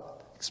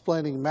about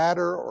explaining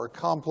matter or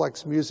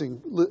complex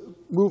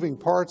moving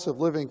parts of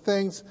living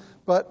things,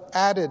 but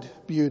added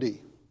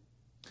beauty.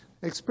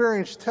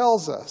 Experience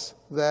tells us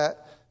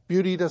that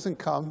beauty doesn't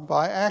come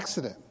by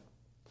accident.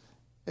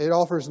 It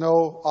offers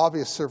no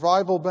obvious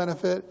survival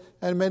benefit,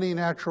 and many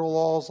natural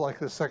laws, like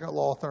the second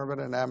law of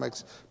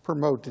thermodynamics,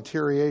 promote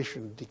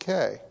deterioration and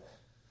decay.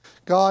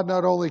 God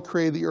not only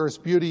created the earth's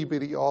beauty,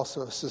 but he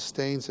also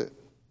sustains it.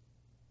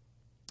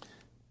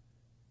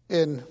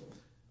 In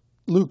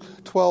Luke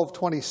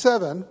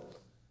 12:27,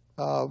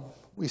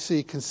 we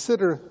see,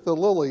 consider the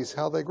lilies,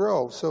 how they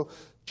grow. So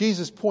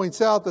Jesus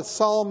points out that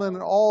Solomon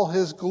in all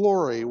his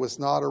glory was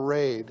not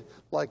arrayed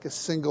like a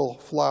single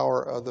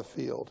flower of the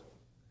field.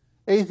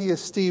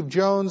 Atheist Steve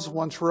Jones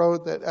once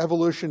wrote that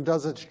evolution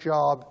does its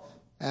job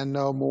and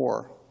no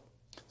more.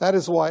 That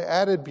is why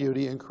added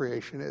beauty in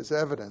creation is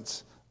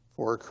evidence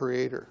for a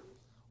creator.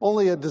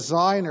 Only a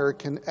designer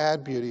can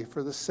add beauty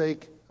for the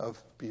sake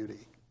of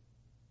beauty.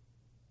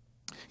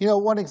 You know,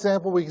 one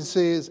example we can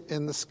see is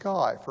in the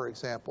sky, for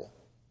example.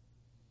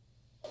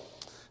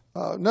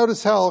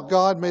 Notice how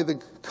God made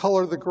the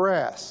color of the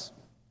grass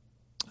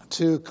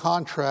to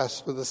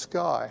contrast with the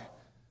sky.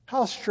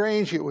 How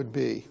strange it would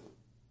be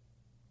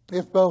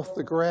if both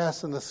the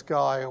grass and the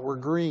sky were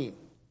green,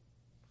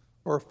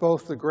 or if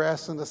both the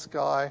grass and the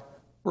sky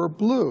were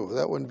blue.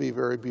 That wouldn't be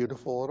very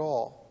beautiful at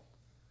all.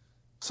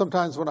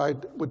 Sometimes when I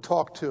would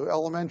talk to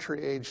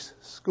elementary age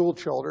school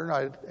children,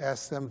 I'd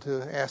ask them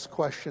to ask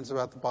questions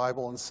about the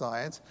Bible and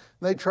science.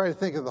 And they'd try to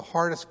think of the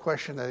hardest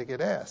question that they could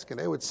ask. And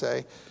they would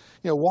say,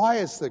 why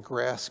is the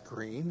grass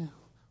green?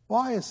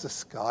 Why is the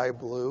sky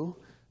blue?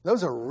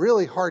 Those are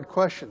really hard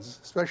questions,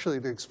 especially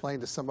to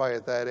explain to somebody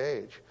at that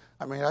age.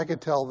 I mean, I could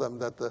tell them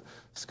that the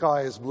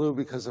sky is blue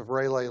because of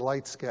Rayleigh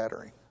light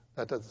scattering.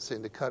 That doesn't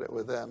seem to cut it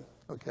with them,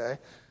 okay?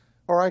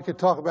 Or I could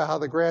talk about how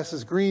the grass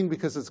is green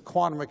because it's a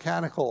quantum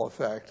mechanical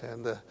effect,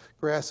 and the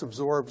grass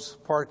absorbs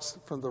parts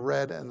from the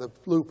red and the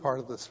blue part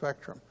of the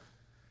spectrum.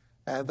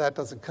 And that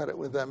doesn't cut it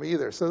with them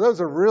either. So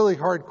those are really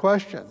hard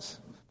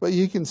questions. But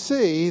you can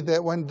see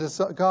that when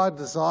God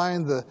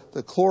designed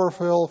the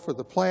chlorophyll for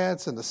the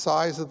plants and the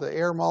size of the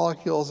air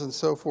molecules and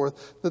so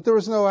forth, that there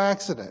was no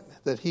accident,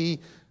 that he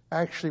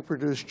actually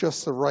produced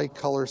just the right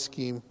color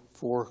scheme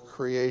for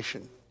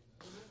creation.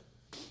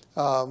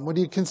 When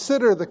you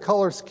consider the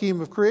color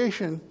scheme of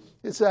creation,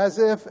 it's as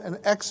if an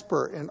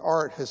expert in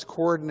art has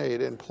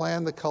coordinated and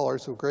planned the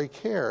colors with great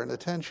care and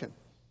attention.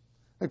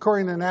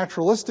 According to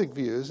naturalistic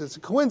views, it's a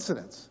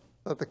coincidence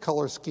that the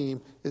color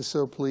scheme is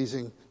so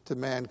pleasing to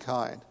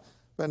mankind.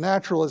 But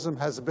naturalism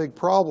has a big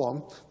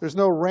problem. There's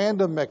no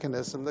random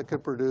mechanism that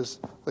could produce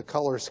the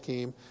color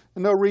scheme,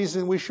 and no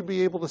reason we should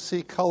be able to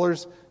see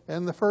colors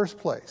in the first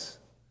place.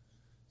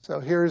 So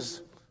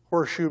here's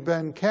Horseshoe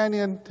Bend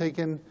Canyon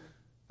taken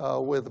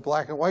with a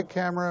black and white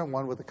camera and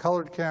one with a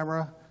colored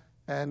camera.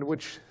 And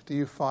which do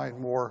you find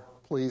more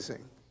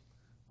pleasing?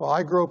 Well,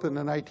 I grew up in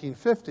the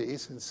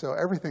 1950s, and so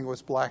everything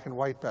was black and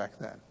white back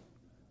then.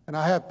 And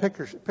I have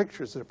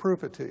pictures that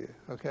prove it to you,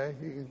 okay?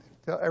 You can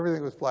tell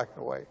everything was black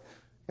and white,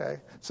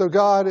 okay? So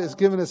God has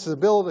given us the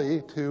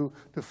ability to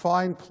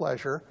find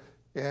pleasure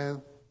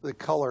in the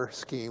color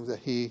scheme that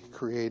he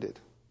created.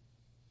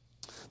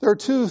 There are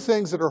two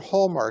things that are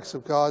hallmarks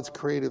of God's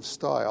creative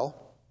style,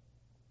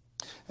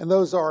 and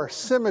those are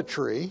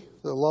symmetry,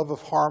 the love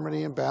of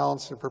harmony and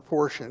balance and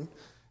proportion,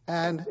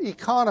 and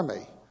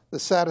economy, the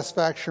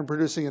satisfaction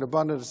producing an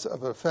abundance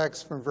of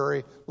effects from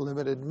very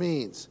limited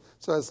means.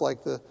 So it's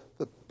like the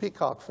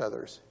peacock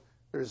feathers.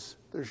 There's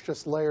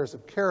just layers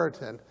of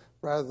keratin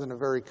rather than a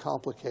very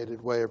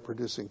complicated way of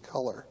producing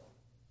color.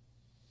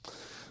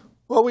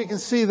 Well, we can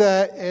see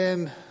that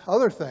in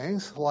other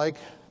things like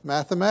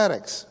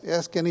mathematics.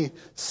 Ask any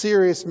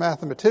serious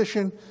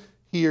mathematician,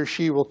 he or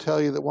she will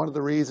tell you that one of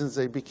the reasons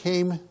they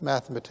became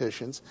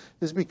mathematicians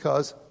is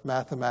because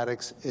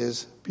mathematics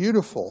is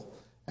beautiful,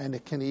 and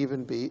it can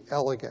even be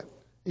elegant.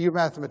 You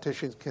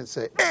mathematicians can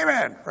say,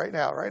 amen, right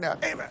now,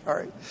 amen. All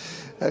right,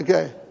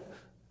 okay.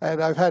 And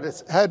I've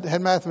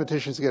had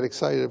mathematicians get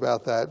excited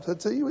about that. But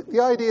the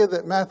idea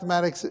that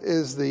mathematics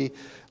is the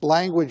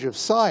language of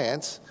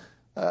science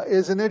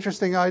is an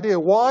interesting idea.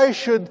 Why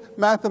should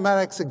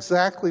mathematics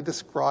exactly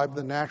describe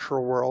the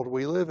natural world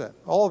we live in?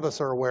 All of us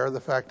are aware of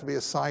the fact to be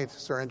a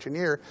scientist or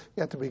engineer,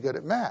 you have to be good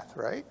at math,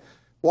 right?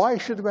 Why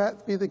should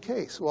that be the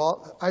case?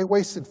 Well, I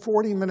wasted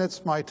 40 minutes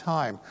of my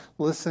time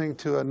listening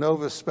to a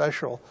Nova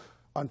special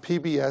on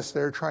PBS.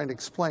 They're trying to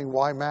explain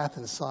why math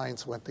and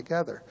science went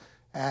together.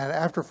 And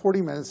after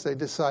 40 minutes, they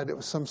decided it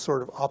was some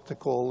sort of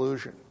optical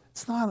illusion.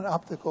 It's not an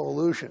optical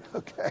illusion,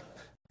 okay?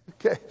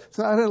 Okay, it's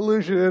not an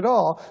illusion at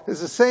all.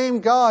 It's the same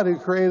God who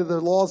created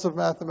the laws of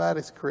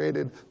mathematics,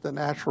 created the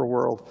natural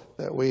world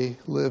that we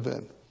live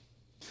in.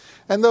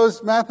 And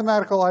those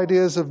mathematical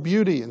ideas of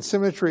beauty and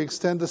symmetry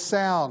extend to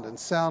sound and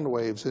sound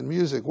waves in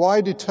music.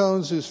 Why do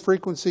tones whose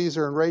frequencies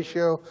are in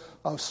ratio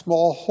of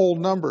small whole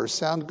numbers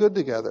sound good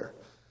together?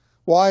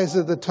 Why is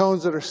it the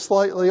tones that are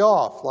slightly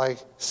off, like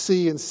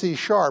C and C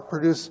sharp,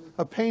 produce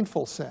a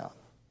painful sound?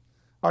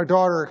 Our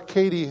daughter,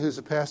 Katie, who's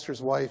a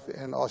pastor's wife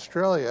in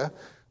Australia,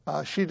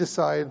 she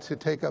decided to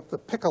take up the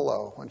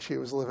piccolo when she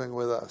was living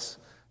with us.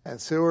 And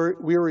so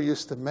we were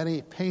used to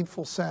many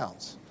painful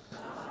sounds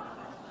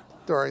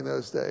during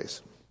those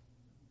days.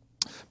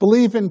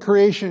 Belief in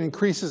creation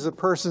increases a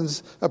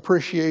person's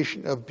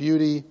appreciation of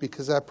beauty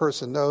because that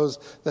person knows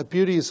that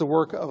beauty is the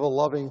work of a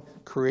loving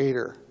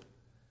creator.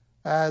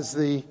 As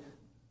the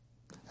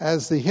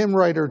hymn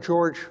writer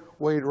George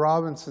Wade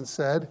Robinson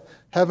said,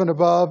 heaven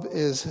above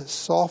is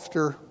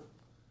softer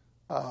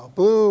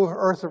blue,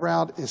 earth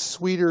around is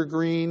sweeter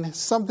green.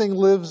 Something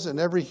lives in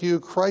every hue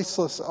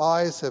Christless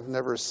eyes have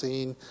never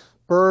seen.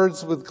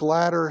 Birds with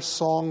gladder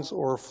songs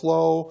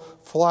o'erflow,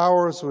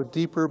 flowers with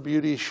deeper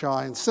beauty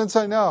shine. Since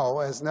I know,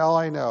 as now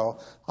I know,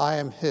 I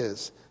am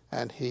his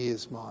and he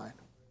is mine.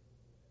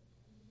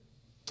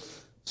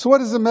 So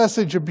what is the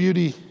message of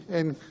beauty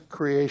in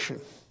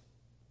creation?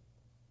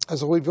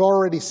 As we've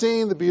already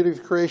seen, the beauty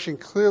of creation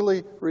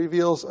clearly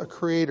reveals a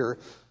creator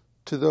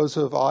to those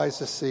who have eyes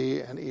to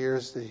see and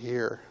ears to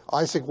hear.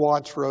 Isaac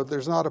Watts wrote,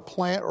 "There's not a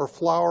plant or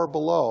flower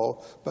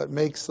below, but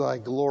makes thy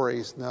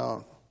glories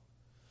known."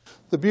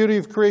 The beauty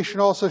of creation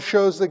also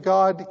shows that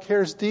God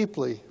cares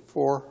deeply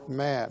for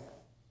man.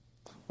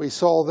 We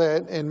saw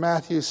that in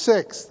Matthew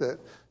 6, that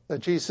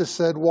Jesus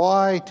said,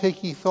 "Why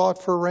take ye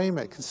thought for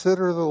raiment?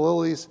 Consider the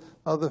lilies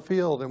of the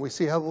field." And we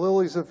see how the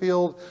lilies of the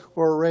field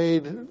were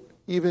arrayed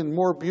even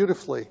more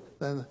beautifully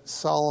than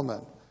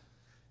Solomon.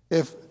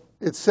 If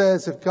it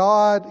says, if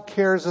God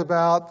cares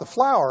about the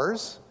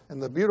flowers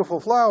and the beautiful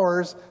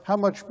flowers, how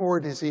much more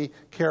does he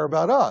care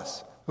about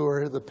us, who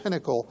are the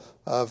pinnacle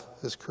of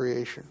his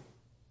creation?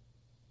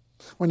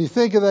 When you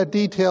think of that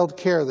detailed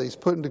care that he's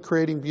put into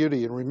creating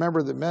beauty, and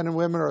remember that men and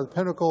women are the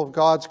pinnacle of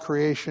God's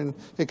creation,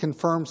 it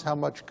confirms how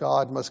much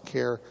God must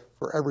care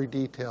for every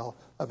detail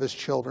of his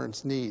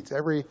children's needs,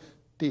 every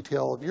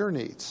detail of your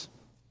needs.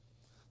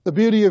 The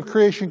beauty of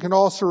creation can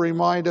also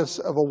remind us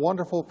of a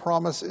wonderful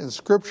promise in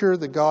Scripture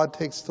that God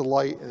takes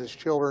delight in his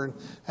children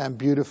and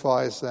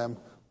beautifies them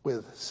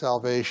with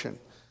salvation.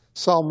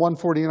 Psalm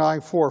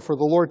 149:4, "For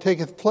the Lord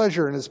taketh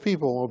pleasure in his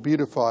people and will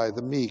beautify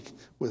the meek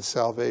with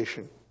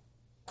salvation."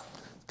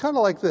 Kind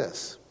of like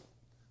this.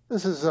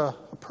 This is a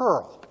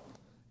pearl,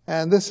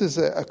 and this is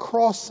a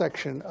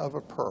cross-section of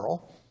a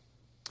pearl.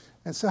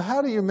 And so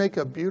how do you make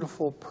a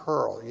beautiful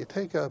pearl? You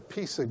take a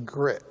piece of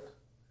grit,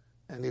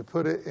 and you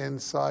put it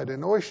inside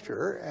an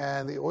oyster,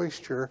 and the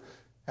oyster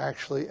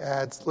actually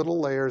adds little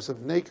layers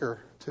of nacre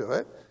to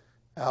it.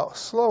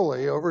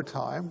 Slowly, over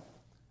time,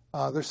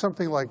 there's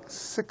something like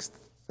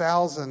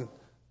 6,000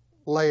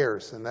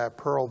 layers in that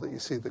pearl that you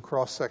see the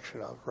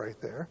cross-section of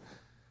right there.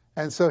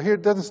 And so here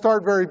it doesn't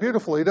start very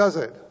beautifully, does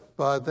it?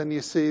 But then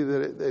you see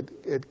that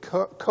it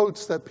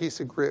coats that piece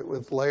of grit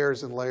with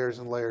layers and layers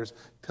and layers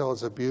until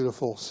it's a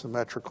beautiful,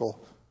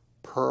 symmetrical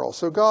pearl.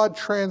 So God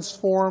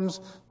transforms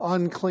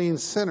unclean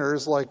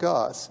sinners like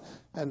us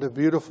into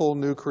beautiful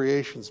new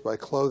creations by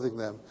clothing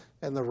them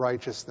in the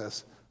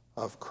righteousness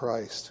of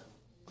Christ.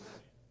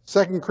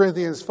 2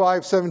 Corinthians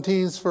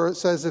 5:17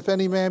 says, "If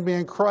any man be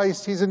in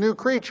Christ, he's a new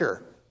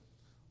creature.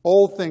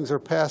 Old things are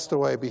passed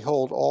away.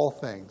 Behold, all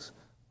things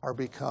are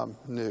become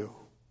new."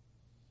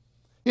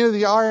 You know,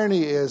 the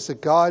irony is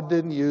that God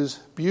didn't use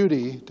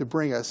beauty to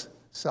bring us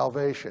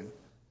salvation,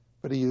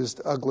 but he used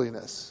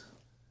ugliness.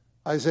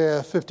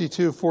 Isaiah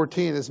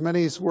 52:14, "As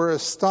many as were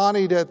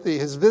astonished at thee,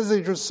 his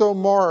visage was so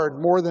marred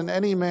more than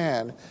any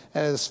man,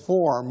 and his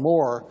form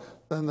more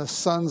than the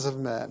sons of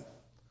men."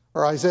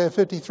 Or Isaiah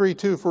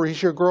 53:2, "For he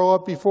shall grow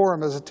up before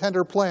him as a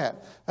tender plant,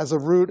 as a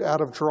root out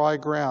of dry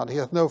ground. He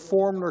hath no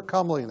form nor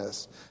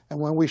comeliness, and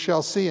when we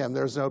shall see him,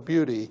 there is no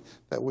beauty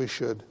that we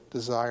should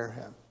desire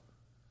him."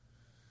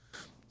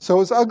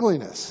 So it's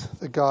ugliness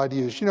that God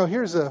used. You know,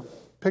 here's a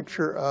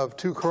picture of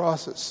two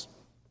crosses.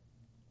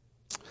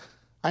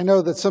 I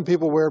know that some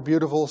people wear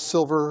beautiful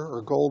silver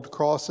or gold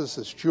crosses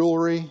as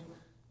jewelry,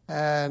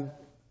 and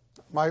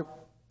my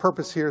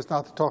purpose here is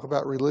not to talk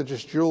about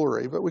religious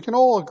jewelry, but we can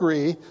all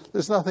agree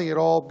there's nothing at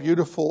all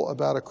beautiful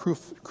about a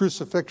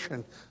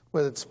crucifixion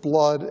with its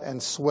blood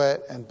and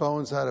sweat and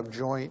bones out of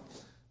joint,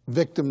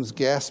 victims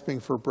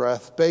gasping for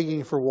breath,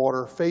 begging for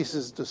water,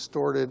 faces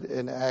distorted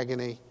in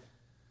agony.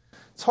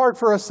 It's hard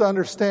for us to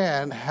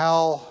understand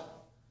how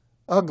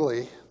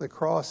ugly the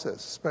cross is,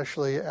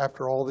 especially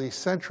after all these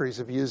centuries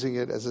of using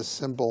it as a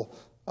symbol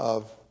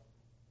of,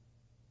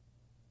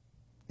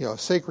 a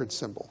sacred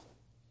symbol.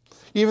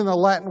 Even the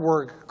Latin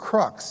word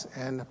crux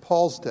in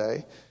Paul's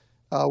day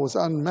was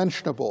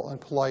unmentionable in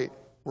polite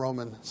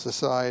Roman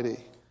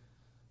society.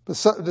 But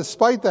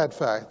despite that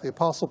fact, the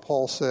Apostle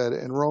Paul said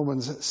in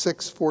Romans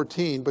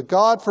 6:14, "But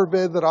God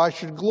forbid that I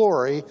should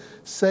glory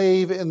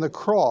save in the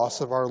cross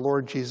of our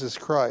Lord Jesus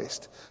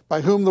Christ,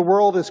 by whom the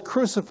world is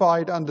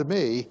crucified unto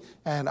me,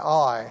 and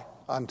I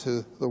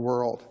unto the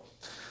world."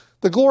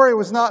 The glory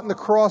was not in the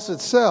cross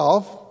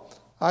itself.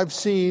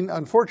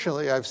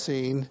 Unfortunately, I've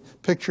seen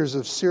pictures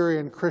of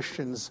Syrian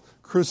Christians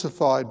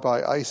crucified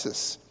by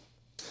ISIS.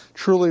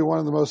 Truly one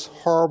of the most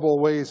horrible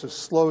ways of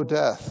slow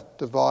death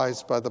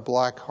devised by the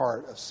black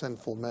heart of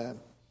sinful men.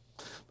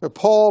 But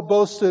Paul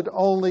boasted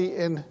only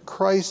in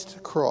Christ's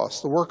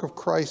cross, the work of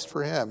Christ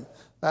for him.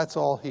 That's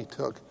all he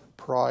took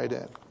pride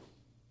in.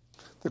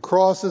 The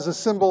cross is a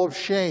symbol of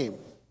shame.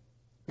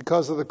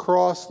 Because of the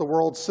cross, the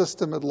world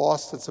system had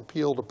lost its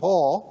appeal to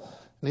Paul,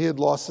 and he had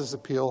lost his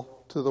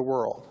appeal to the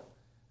world.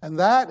 And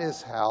that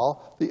is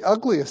how the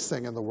ugliest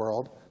thing in the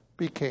world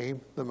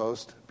became the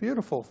most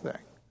beautiful thing,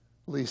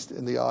 at least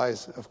in the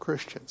eyes of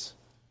Christians.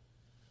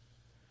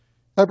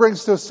 That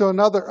brings us to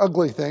another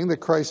ugly thing that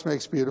Christ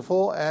makes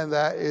beautiful, and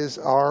that is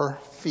our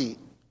feet.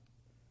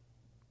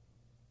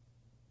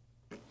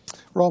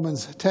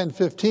 Romans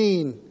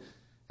 10:15,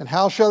 and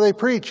how shall they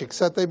preach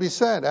except they be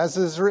sent? As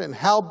it is written,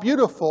 how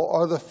beautiful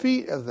are the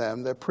feet of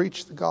them that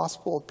preach the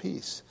gospel of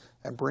peace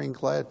and bring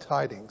glad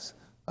tidings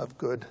of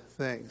good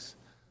things.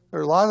 There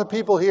are a lot of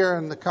people here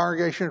in the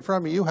congregation in front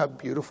of me. You have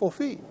beautiful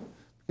feet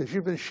because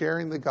you've been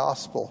sharing the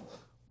gospel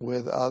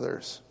with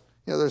others.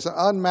 You know, there's an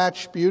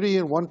unmatched beauty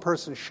in one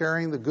person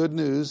sharing the good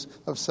news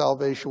of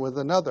salvation with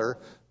another,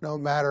 no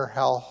matter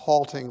how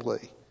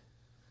haltingly.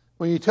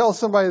 When you tell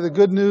somebody the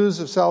good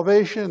news of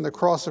salvation and the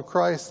cross of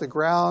Christ, the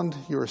ground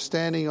you are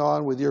standing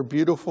on with your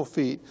beautiful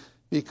feet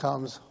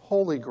becomes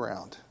holy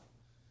ground.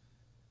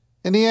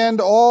 In the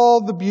end, all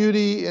the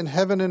beauty in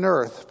heaven and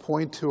earth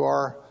point to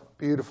our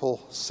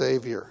beautiful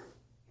Savior.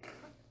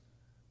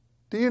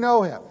 Do you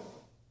know him?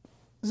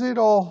 Is it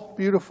all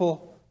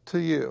beautiful to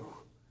you?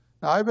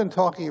 Now, I've been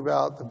talking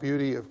about the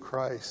beauty of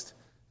Christ.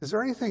 Is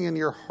there anything in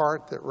your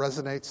heart that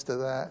resonates to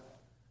that?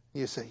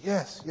 You say,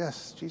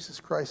 yes,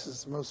 Jesus Christ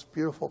is the most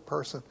beautiful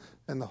person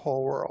in the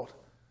whole world.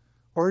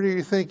 Or are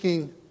you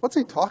thinking, what's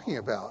he talking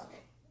about?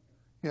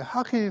 You know,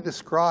 how can you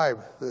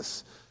describe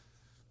this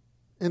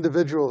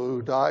individual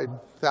who died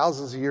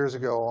thousands of years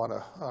ago on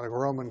a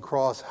Roman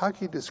cross? How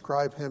can you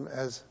describe him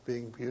as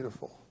being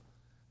beautiful?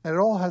 And it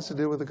all has to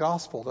do with the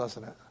gospel,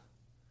 doesn't it?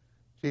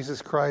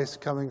 Jesus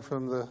Christ coming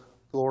from the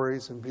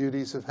glories and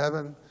beauties of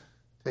heaven,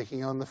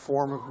 taking on the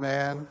form of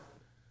man,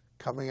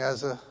 coming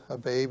as a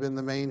babe in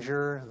the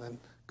manger, and then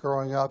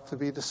growing up to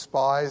be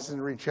despised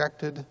and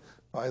rejected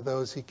by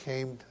those he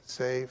came to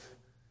save.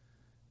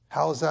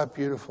 How is that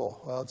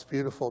beautiful? Well, it's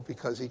beautiful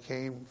because he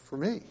came for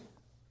me.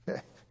 Okay?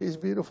 He's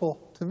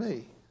beautiful to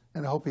me,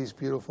 and I hope he's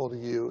beautiful to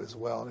you as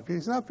well. And if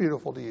he's not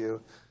beautiful to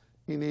you,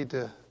 you need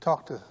to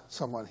talk to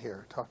someone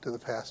here, talk to the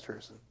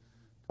pastors, and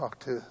talk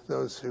to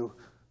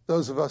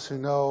those of us who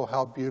know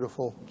how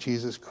beautiful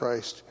Jesus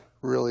Christ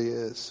really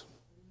is.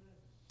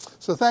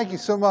 So thank you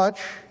so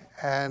much.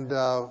 And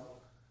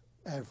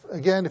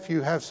again, if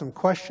you have some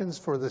questions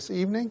for this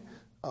evening,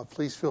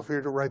 please feel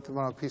free to write them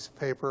on a piece of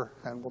paper,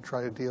 and we'll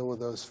try to deal with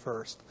those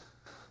first.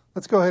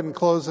 Let's go ahead and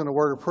close in a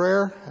word of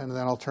prayer, and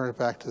then I'll turn it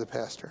back to the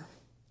pastor.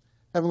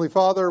 Heavenly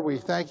Father, we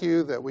thank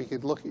you that we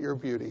could look at your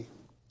beauty.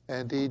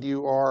 Indeed,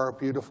 you are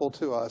beautiful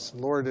to us.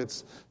 And Lord,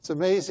 it's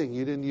amazing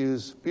you didn't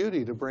use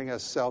beauty to bring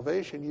us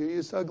salvation. You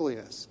used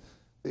ugliness,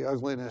 the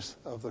ugliness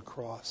of the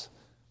cross.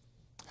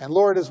 And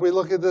Lord, as we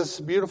look at this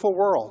beautiful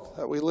world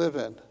that we live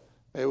in,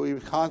 may we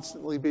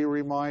constantly be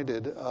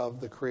reminded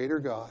of the Creator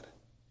God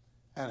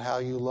and how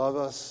you love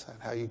us and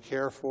how you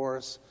care for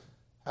us,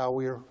 how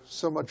we are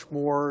so much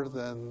more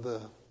than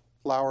the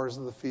flowers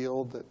of the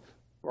field that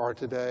are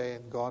today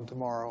and gone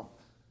tomorrow.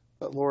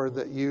 But Lord,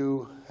 that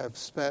you have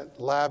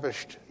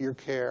lavished your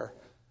care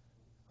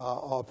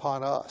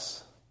upon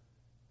us,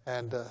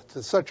 and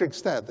to such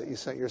extent that you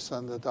sent your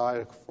Son to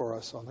die for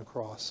us on the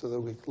cross so that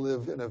we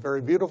live in a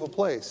very beautiful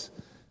place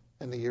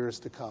in the years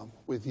to come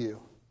with you.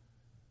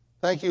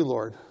 Thank you,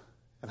 Lord,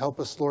 and help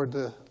us, Lord,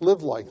 to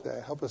live like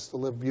that. Help us to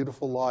live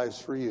beautiful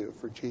lives for you.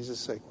 For Jesus'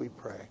 sake we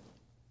pray.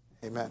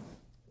 Amen.